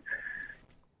time.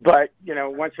 But,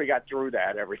 once we got through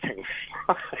that, everything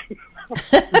was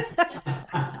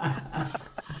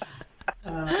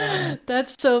fine.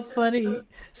 That's so funny.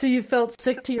 So you felt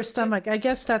sick to your stomach. I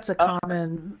guess that's a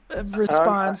common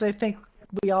response. I think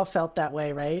we all felt that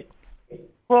way, right?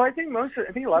 Well, I think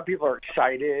a lot of people are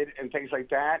excited and things like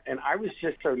that, and I was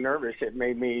just so nervous it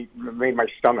made my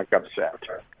stomach upset.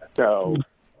 So,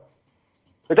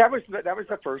 but that was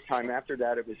the first time. After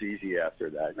that, it was easy. After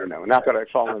that, not that I've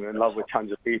fallen in love with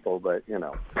tons of people, but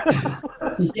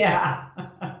Yeah.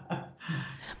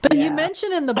 But you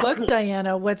mentioned in the book,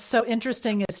 Diana, what's so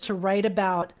interesting is to write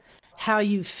about how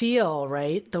you feel,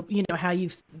 right?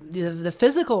 The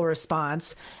physical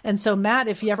response. And so, Matt,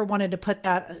 if you ever wanted to put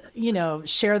that,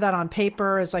 share that on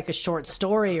paper as like a short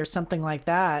story or something like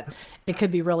that, it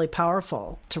could be really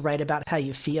powerful to write about how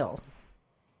you feel.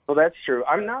 Well, that's true.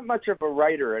 I'm not much of a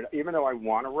writer, and even though I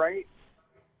want to write,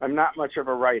 I'm not much of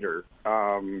a writer.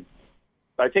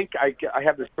 I think I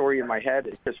have the story in my head.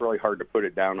 It's just really hard to put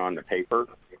it down on the paper.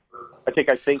 I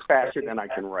think faster than I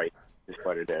can write is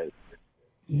what it is.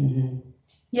 Mm-hmm.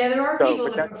 Yeah, there are people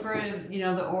that prefer,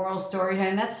 the oral story,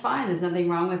 and that's fine. There's nothing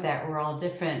wrong with that. We're all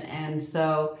different. And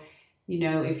so,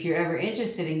 if you're ever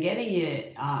interested in getting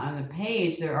it on the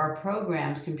page, there are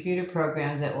programs, computer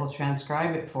programs that will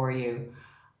transcribe it for you.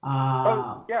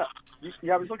 Oh, yeah.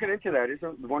 Yeah, I was looking into that.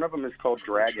 Isn't one of them is called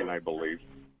Dragon, I believe.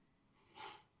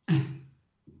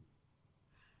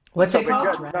 What's it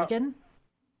called? Yeah, Dragon?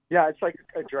 Yeah, it's like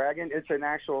a dragon. It's an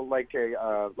actual like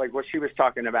what she was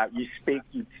talking about. You speak,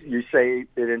 you say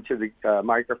it into the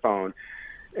microphone,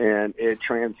 and it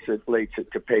translates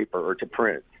it to paper or to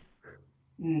print.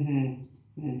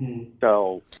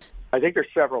 So I think there's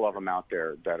several of them out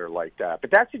there that are like that.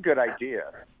 But that's a good idea.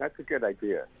 That's a good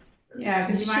idea. Yeah,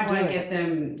 because you might want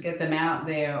to get them out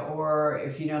there, or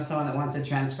if you know someone that wants to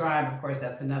transcribe, of course,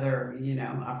 that's another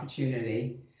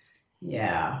opportunity.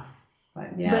 Yeah.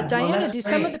 But Diana, do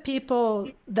some of the people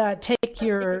that take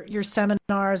your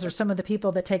seminars, or some of the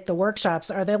people that take the workshops,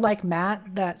 are they like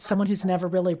Matt, that someone who's never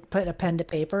really put a pen to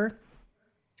paper?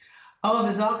 Oh,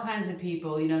 there's all kinds of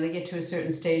people. They get to a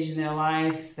certain stage in their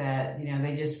life that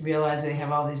they just realize they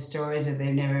have all these stories that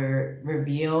they've never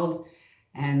revealed,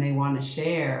 and they want to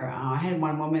share. I had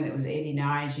one woman that was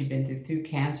 89. She'd been through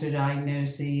cancer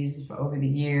diagnoses for over the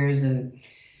years, and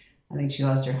I think she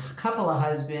lost a couple of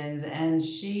husbands, and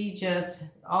she just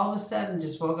all of a sudden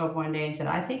just woke up one day and said,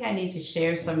 I think I need to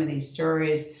share some of these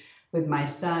stories with my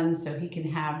son so he can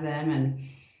have them. And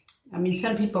I mean,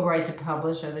 some people write to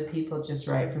publish, other people just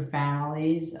write for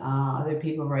families, other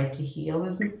people write to heal.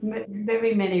 There's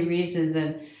very many reasons.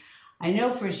 And I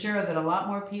know for sure that a lot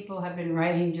more people have been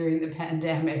writing during the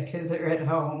pandemic because they're at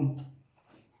home.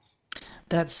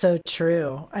 That's so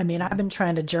true. I mean, I've been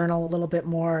trying to journal a little bit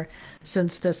more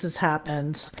since this has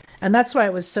happened, and that's why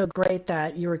it was so great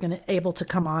that you were able to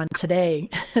come on today,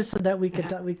 so that we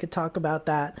could talk about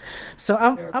that. So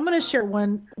I'm going to share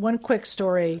one quick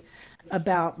story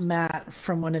about Matt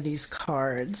from one of these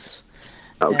cards.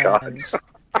 Oh God!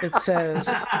 It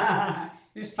says,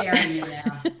 "You're scaring me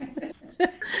now."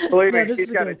 Believe me,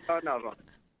 he's got a ton of them.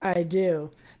 I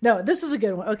do. No, this is a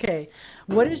good one. Okay.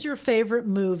 What is your favorite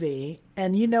movie?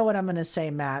 And you know what I'm going to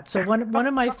say, Matt. So one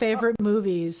of my favorite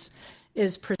movies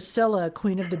is Priscilla,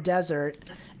 Queen of the Desert.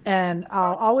 And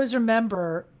I'll always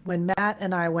remember when Matt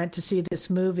and I went to see this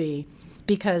movie,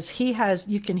 because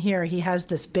you can hear he has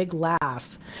this big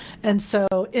laugh. And so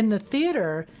in the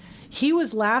theater, he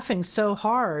was laughing so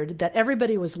hard that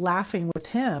everybody was laughing with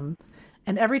him.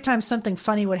 And every time something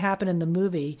funny would happen in the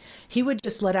movie, he would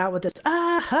just let out with this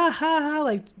ha ha,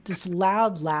 like this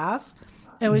loud laugh.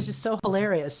 It was just so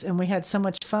hilarious, and we had so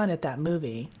much fun at that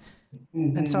movie.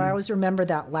 And so I always remember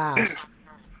that laugh.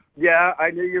 Yeah, I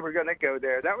knew you were going to go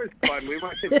there. That was fun. We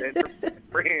went to dinner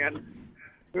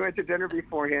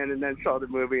beforehand. And then saw the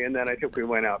movie, and then I think we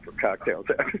went out for cocktails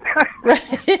after that.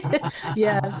 Right.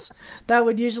 Yes, that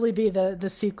would usually be the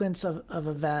sequence of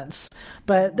events.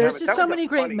 But there's just so many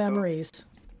great memories.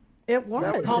 It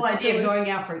was. The whole idea of going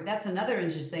out that's another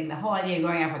interesting. The whole idea of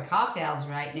going out for cocktails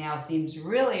right now seems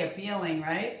really appealing,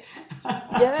 right?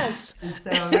 Yes. And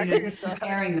so just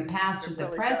comparing the past with the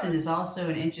present is also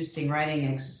an interesting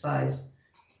writing exercise.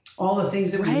 All the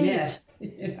things that we miss,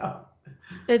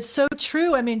 It's so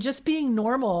true. I mean, just being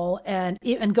normal and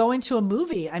going to a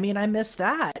movie. I mean, I miss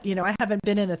that. I haven't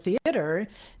been in a theater,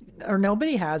 or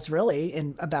nobody has really,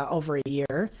 in about over a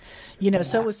year.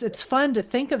 So it's fun to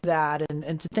think of that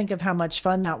and to think of how much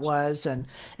fun that was,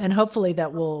 and hopefully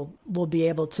that we'll be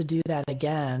able to do that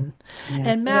again. Yeah.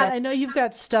 And Matt, I know you've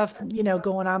got stuff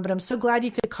going on, but I'm so glad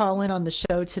you could call in on the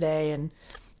show today and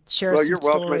share some stories.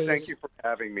 Well, you're welcome. Thank you for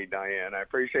having me, Diane. I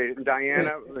appreciate it. And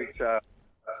Diana, it's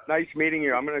nice meeting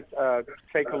you. I'm going to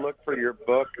take a look for your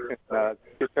book and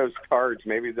get those cards.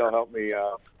 Maybe they'll help me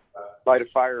light a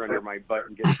fire under my butt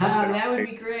and get something. That would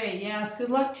be great. Yes, good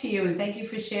luck to you, and thank you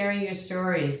for sharing your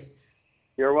stories.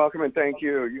 You're welcome, and thank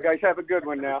you. You guys have a good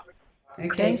one now. Okay,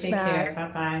 thanks, take Matt. care.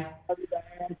 Bye-bye.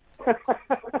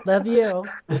 Love you, Diane. Love you.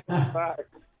 Bye.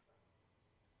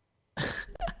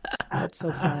 That's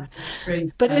so fun.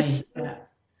 But it's...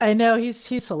 I know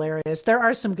he's hilarious. There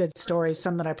are some good stories,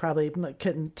 some that I probably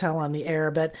couldn't tell on the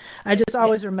air, but I just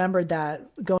always remembered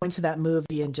that going to that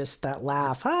movie and just that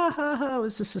laugh, ha ha ha, it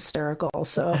was just hysterical.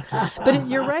 So, but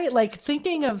you're right. Like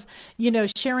thinking of,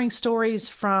 sharing stories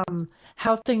from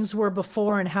how things were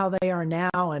before and how they are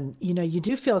now, and you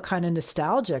do feel kind of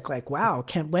nostalgic. Like, wow,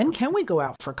 when can we go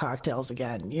out for cocktails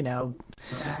again? In a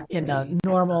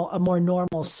more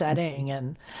normal setting.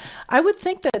 And I would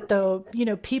think that though,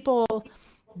 people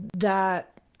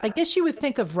that I guess you would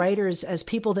think of writers as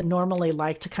people that normally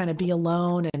like to kind of be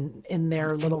alone and in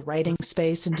their little writing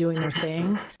space and doing their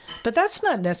thing. But that's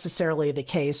not necessarily the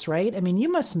case, right? I mean,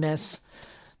 you must miss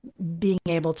being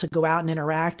able to go out and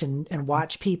interact and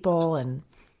watch people and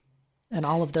and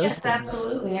all of those Yes, things.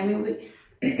 absolutely. I mean,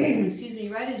 excuse me,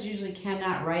 writers usually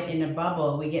cannot write in a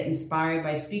bubble. We get inspired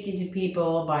by speaking to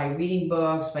people, by reading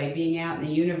books, by being out in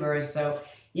the universe. So,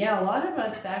 yeah, a lot of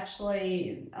us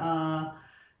actually, I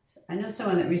know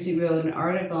someone that recently wrote an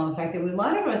article on the fact that a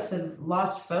lot of us have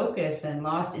lost focus and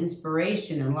lost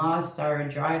inspiration and lost our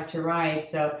drive to write.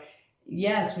 So,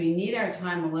 yes, we need our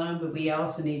time alone, but we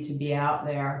also need to be out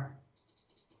there.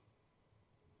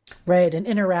 Right, and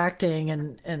interacting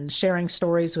and sharing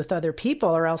stories with other people,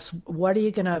 or else what are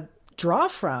you going to draw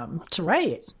from to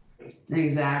write?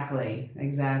 Exactly.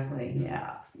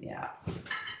 Yeah.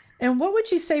 And what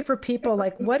would you say for people,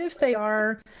 like, what if they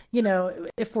are,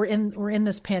 if we're in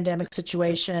this pandemic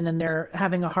situation and they're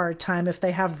having a hard time, if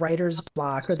they have writer's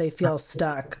block or they feel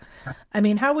stuck? I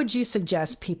mean, how would you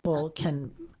suggest people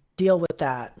can deal with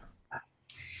that?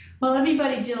 Well,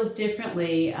 everybody deals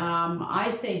differently. I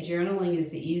say journaling is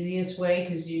the easiest way,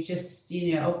 because you just,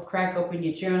 crack open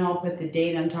your journal, put the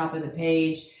date on top of the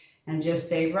page, and just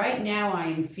say, right now I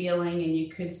am feeling, and you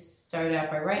could start out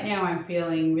by, right now I'm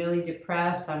feeling really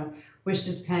depressed. I wish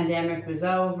this pandemic was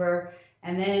over.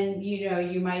 And then,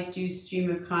 you might do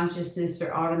stream of consciousness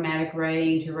or automatic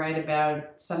writing to write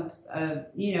about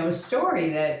a story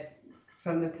that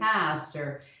from the past,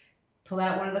 or pull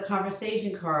out one of the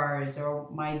conversation cards, or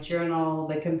my journal,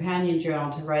 the companion journal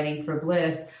to Writing for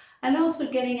Bliss, and also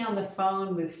getting on the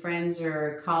phone with friends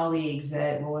or colleagues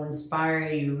that will inspire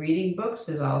you. Reading books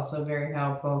is also very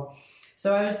helpful.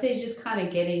 So I would say just kind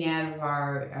of getting out of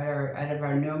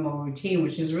our normal routine,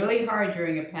 which is really hard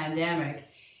during a pandemic.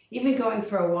 Even going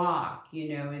for a walk,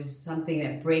 is something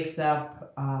that breaks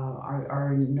up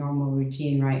our normal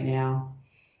routine right now.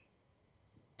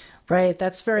 Right,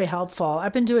 that's very helpful.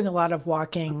 I've been doing a lot of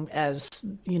walking as,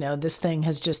 this thing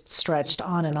has just stretched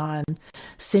on and on,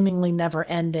 seemingly never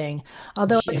ending.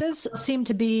 Although it does seem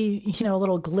to be, a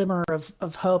little glimmer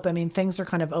of hope. I mean, things are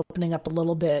kind of opening up a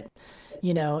little bit,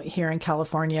 here in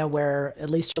California, where at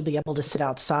least you'll be able to sit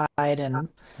outside and,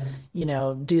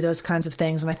 do those kinds of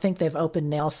things. And I think they've opened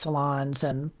nail salons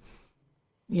and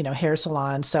hair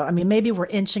salons. So, I mean, maybe we're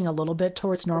inching a little bit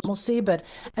towards normalcy, but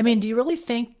I mean, do you really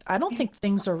think, I don't think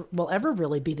things will ever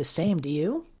really be the same. Do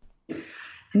you?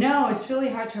 No, it's really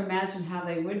hard to imagine how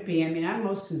they would be. I mean, I'm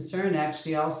most concerned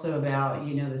actually also about,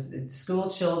 the school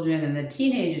children and the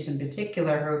teenagers in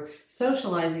particular, who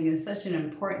socializing is such an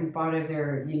important part of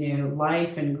their,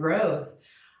 life and growth.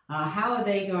 How are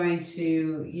they going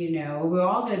to, we're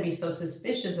all going to be so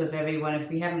suspicious of everyone if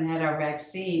we haven't had our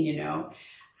vaccine,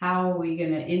 How are we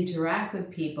going to interact with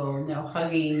people? No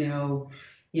hugging, no,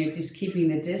 just keeping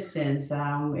the distance.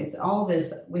 It's all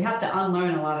this. We have to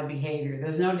unlearn a lot of behavior.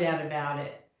 There's no doubt about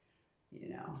it.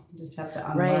 Just have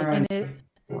to unlearn. Right,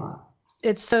 and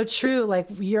it's so true. Like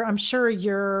I'm sure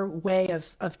your way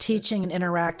of teaching and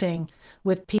interacting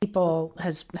with people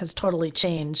has totally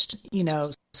changed.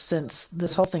 Since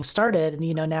this whole thing started,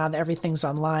 and now that everything's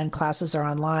online, classes are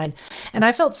online, and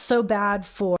I felt so bad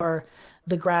for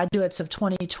the graduates of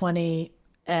 2020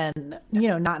 and,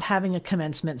 not having a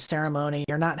commencement ceremony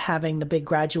or not having the big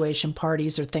graduation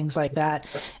parties or things like that.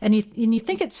 And you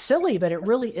think it's silly, but it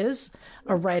really is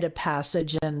a rite of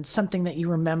passage and something that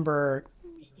you remember,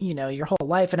 your whole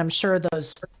life. And I'm sure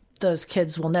those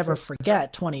kids will never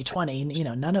forget 2020,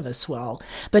 none of us will,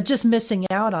 but just missing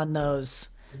out on those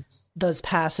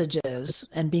passages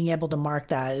and being able to mark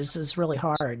that is really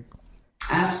hard.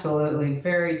 Absolutely.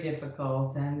 Very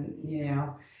difficult.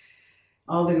 And,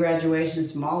 all the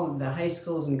graduations from all of the high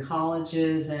schools and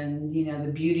colleges and,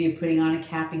 the beauty of putting on a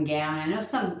cap and gown. I know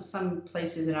some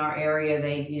places in our area,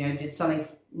 they, did something a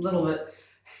little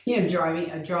bit,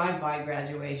 driving a drive-by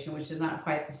graduation, which is not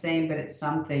quite the same, but it's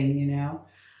something,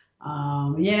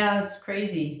 Yeah, it's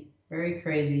crazy. Very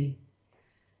crazy.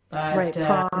 But right,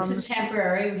 this is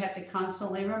temporary. We have to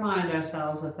constantly remind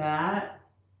ourselves of that.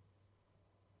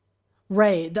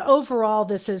 Right. The overall,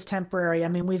 this is temporary. I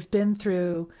mean, we've been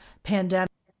through pandemic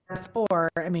before.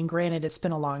 I mean, granted, it's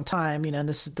been a long time.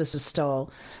 This is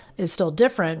still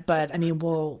different, but I mean,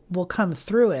 we'll come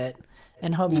through it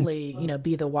and hopefully,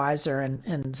 be the wiser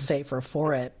and safer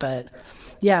for it. But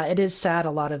yeah, it is sad,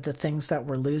 a lot of the things that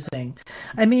we're losing.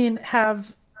 I mean,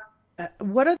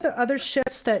 what are the other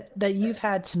shifts that you've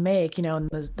had to make, in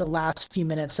the last few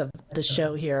minutes of the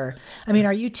show here? I mean,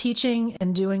 are you teaching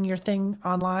and doing your thing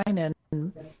online and,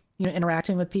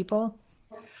 interacting with people?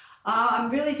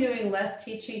 I'm really doing less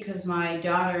teaching because my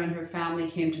daughter and her family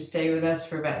came to stay with us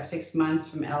for about 6 months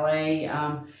from LA,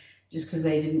 just because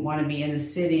they didn't want to be in the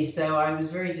city. So I was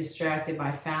very distracted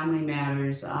by family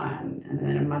matters, and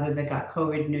then a mother that got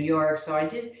COVID in New York. So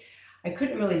I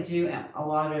couldn't really do a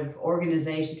lot of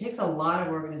organization. It takes a lot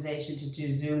of organization to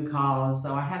do Zoom calls,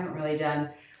 so I haven't really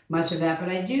done much of that. But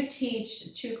I do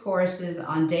teach 2 courses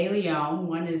on De Leon.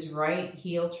 One is Write,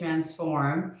 Heal,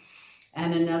 Transform,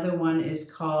 and another one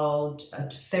is called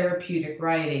Therapeutic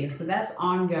Writing. So that's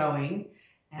ongoing,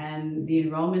 and the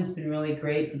enrollment's been really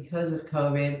great because of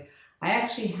COVID. I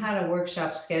actually had a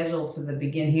workshop scheduled for the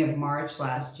beginning of March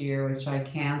last year, which I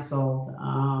canceled.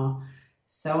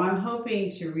 So I'm hoping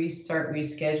to restart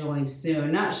rescheduling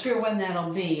soon. Not sure when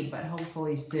that'll be, but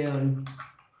hopefully soon.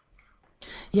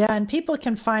 Yeah, and people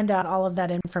can find out all of that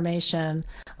information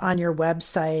on your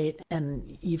website,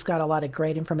 and you've got a lot of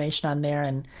great information on there,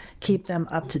 and keep them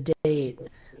up to date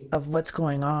of what's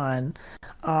going on.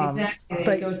 Exactly.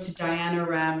 But go to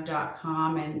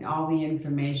dianarab.com, and all the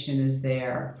information is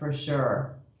there for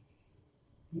sure.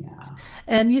 Yeah.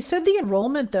 And you said the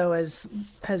enrollment, though,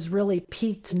 has really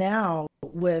peaked now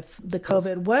with the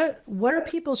COVID. What are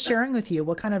people sharing with you?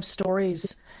 What kind of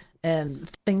stories and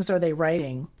things are they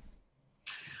writing?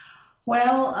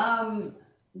 Well,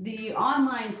 the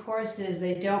online courses,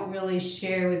 they don't really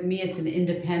share with me. It's an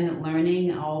independent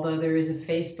learning, although there is a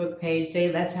Facebook page.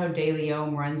 That's how De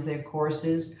Leon runs their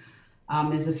courses.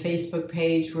 There's a Facebook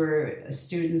page where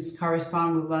students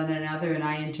correspond with one another, and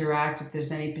I interact if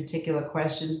there's any particular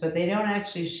questions, but they don't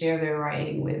actually share their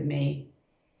writing with me.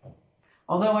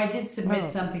 Although I did submit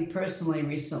something personally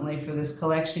recently for this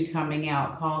collection coming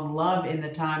out called Love in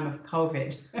the Time of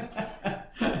COVID.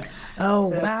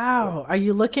 Wow. Are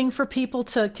you looking for people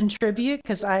to contribute?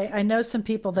 Because I know some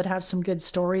people that have some good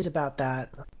stories about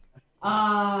that.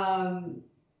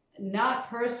 Not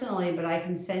personally, but I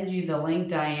can send you the link,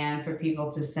 Diane, for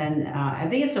people to send. I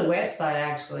think it's a website,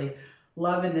 actually,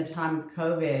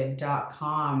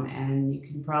 loveinthetimeofcovid.com, and you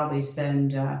can probably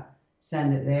send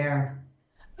it there.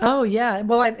 Oh, yeah.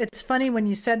 Well, it's funny when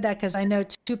you said that, because I know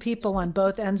 2 people on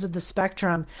both ends of the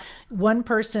spectrum. One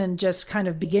person just kind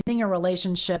of beginning a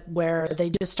relationship where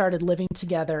they just started living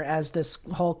together as this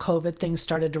whole COVID thing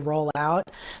started to roll out.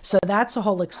 So that's a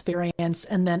whole experience.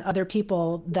 And then other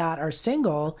people that are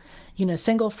single,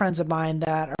 single friends of mine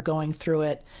that are going through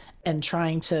it and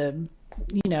trying to,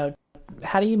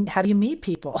 how do you meet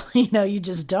people? You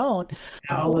just don't.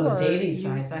 All those dating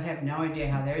sites, I have no idea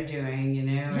how they're doing,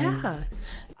 Yeah. And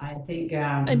I think,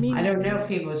 I don't know if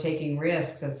people are taking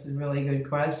risks. That's a really good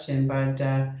question, but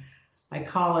I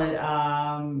call it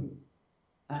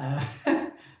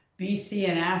BC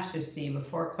and after C,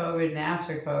 before COVID and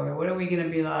after COVID. What are we going to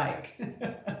be like?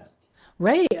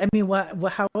 Right. I mean,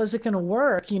 how is it going to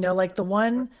work? Like the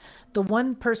one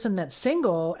person that's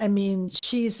single,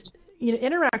 she's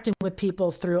interacting with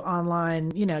people through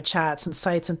online, chats and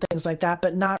sites and things like that,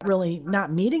 but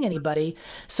not meeting anybody.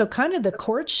 So kind of the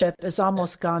courtship has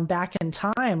almost gone back in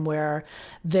time, where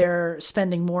they're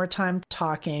spending more time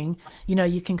talking.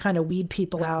 You can kind of weed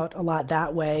people out a lot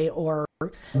that way, or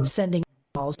sending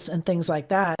emails and things like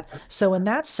that. So in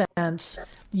that sense,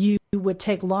 you would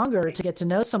take longer to get to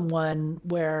know someone,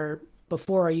 where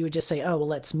before you would just say, oh, well,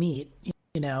 let's meet,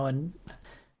 and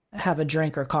have a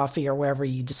drink or coffee or wherever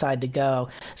you decide to go.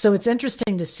 So it's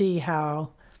interesting to see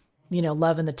how,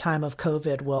 Love in the Time of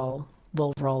COVID will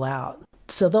roll out.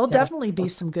 So there'll definitely be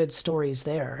some good stories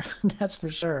there. That's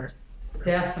for sure.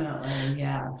 Definitely.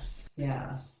 Yes.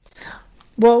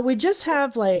 Well, we just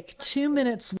have like 2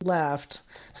 minutes left.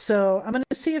 So I'm going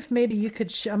to see if maybe you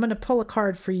could, I'm going to pull a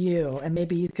card for you, and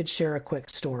maybe you could share a quick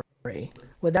story.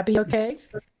 Would that be okay?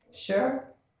 Sure.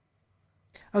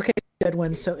 Okay. Good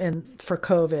one. So, for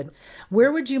COVID,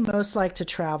 where would you most like to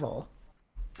travel?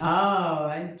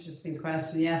 Oh, interesting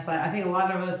question. Yes, I think a lot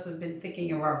of us have been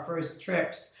thinking of our first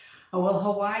trips. Well,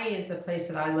 Hawaii is the place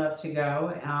that I love to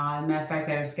go. As a matter of fact,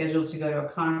 I was scheduled to go to a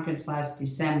conference last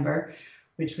December,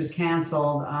 which was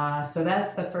canceled. So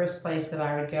that's the first place that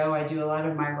I would go. I do a lot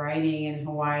of my writing in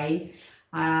Hawaii.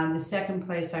 The second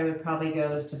place I would probably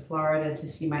go is to Florida to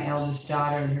see my eldest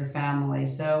daughter and her family.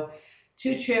 So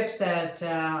 2 trips that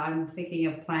I'm thinking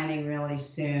of planning really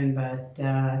soon, but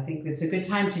I think it's a good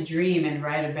time to dream and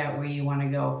write about where you want to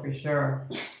go for sure.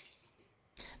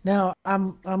 No,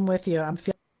 I'm with you. I'm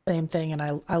feeling the same thing, and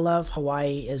I love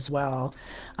Hawaii as well.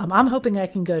 I'm hoping I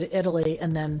can go to Italy,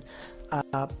 and then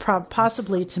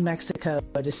possibly to Mexico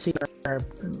to see where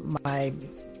my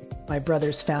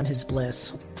brother's found his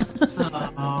bliss.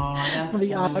 That'll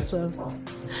be awesome.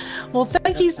 Well,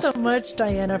 thank you so much,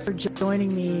 Diana, for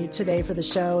joining me today for the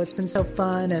show. It's been so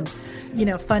fun, and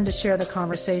fun to share the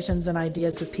conversations and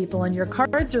ideas with people. And your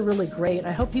cards are really great.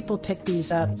 I hope people pick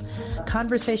these up.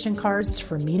 Conversation cards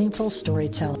for meaningful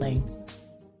storytelling.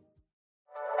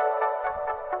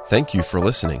 Thank you for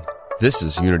listening. This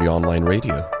is Unity Online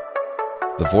Radio.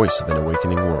 the voice of an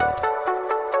awakening world.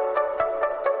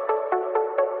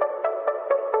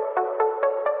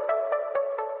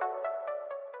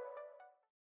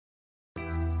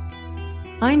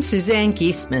 I'm Suzanne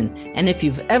Geisman, and if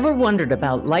you've ever wondered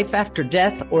about life after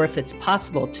death or if it's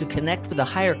possible to connect with a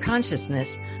higher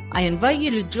consciousness, I invite you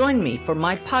to join me for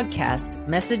my podcast,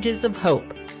 Messages of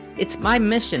Hope. It's my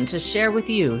mission to share with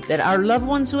you that our loved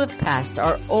ones who have passed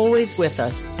are always with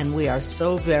us, and we are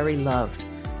so very loved.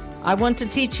 I want to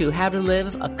teach you how to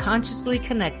live a consciously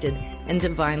connected and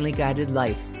divinely guided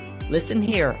life. Listen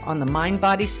here on the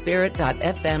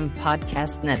mindbodyspirit.fm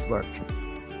podcast network.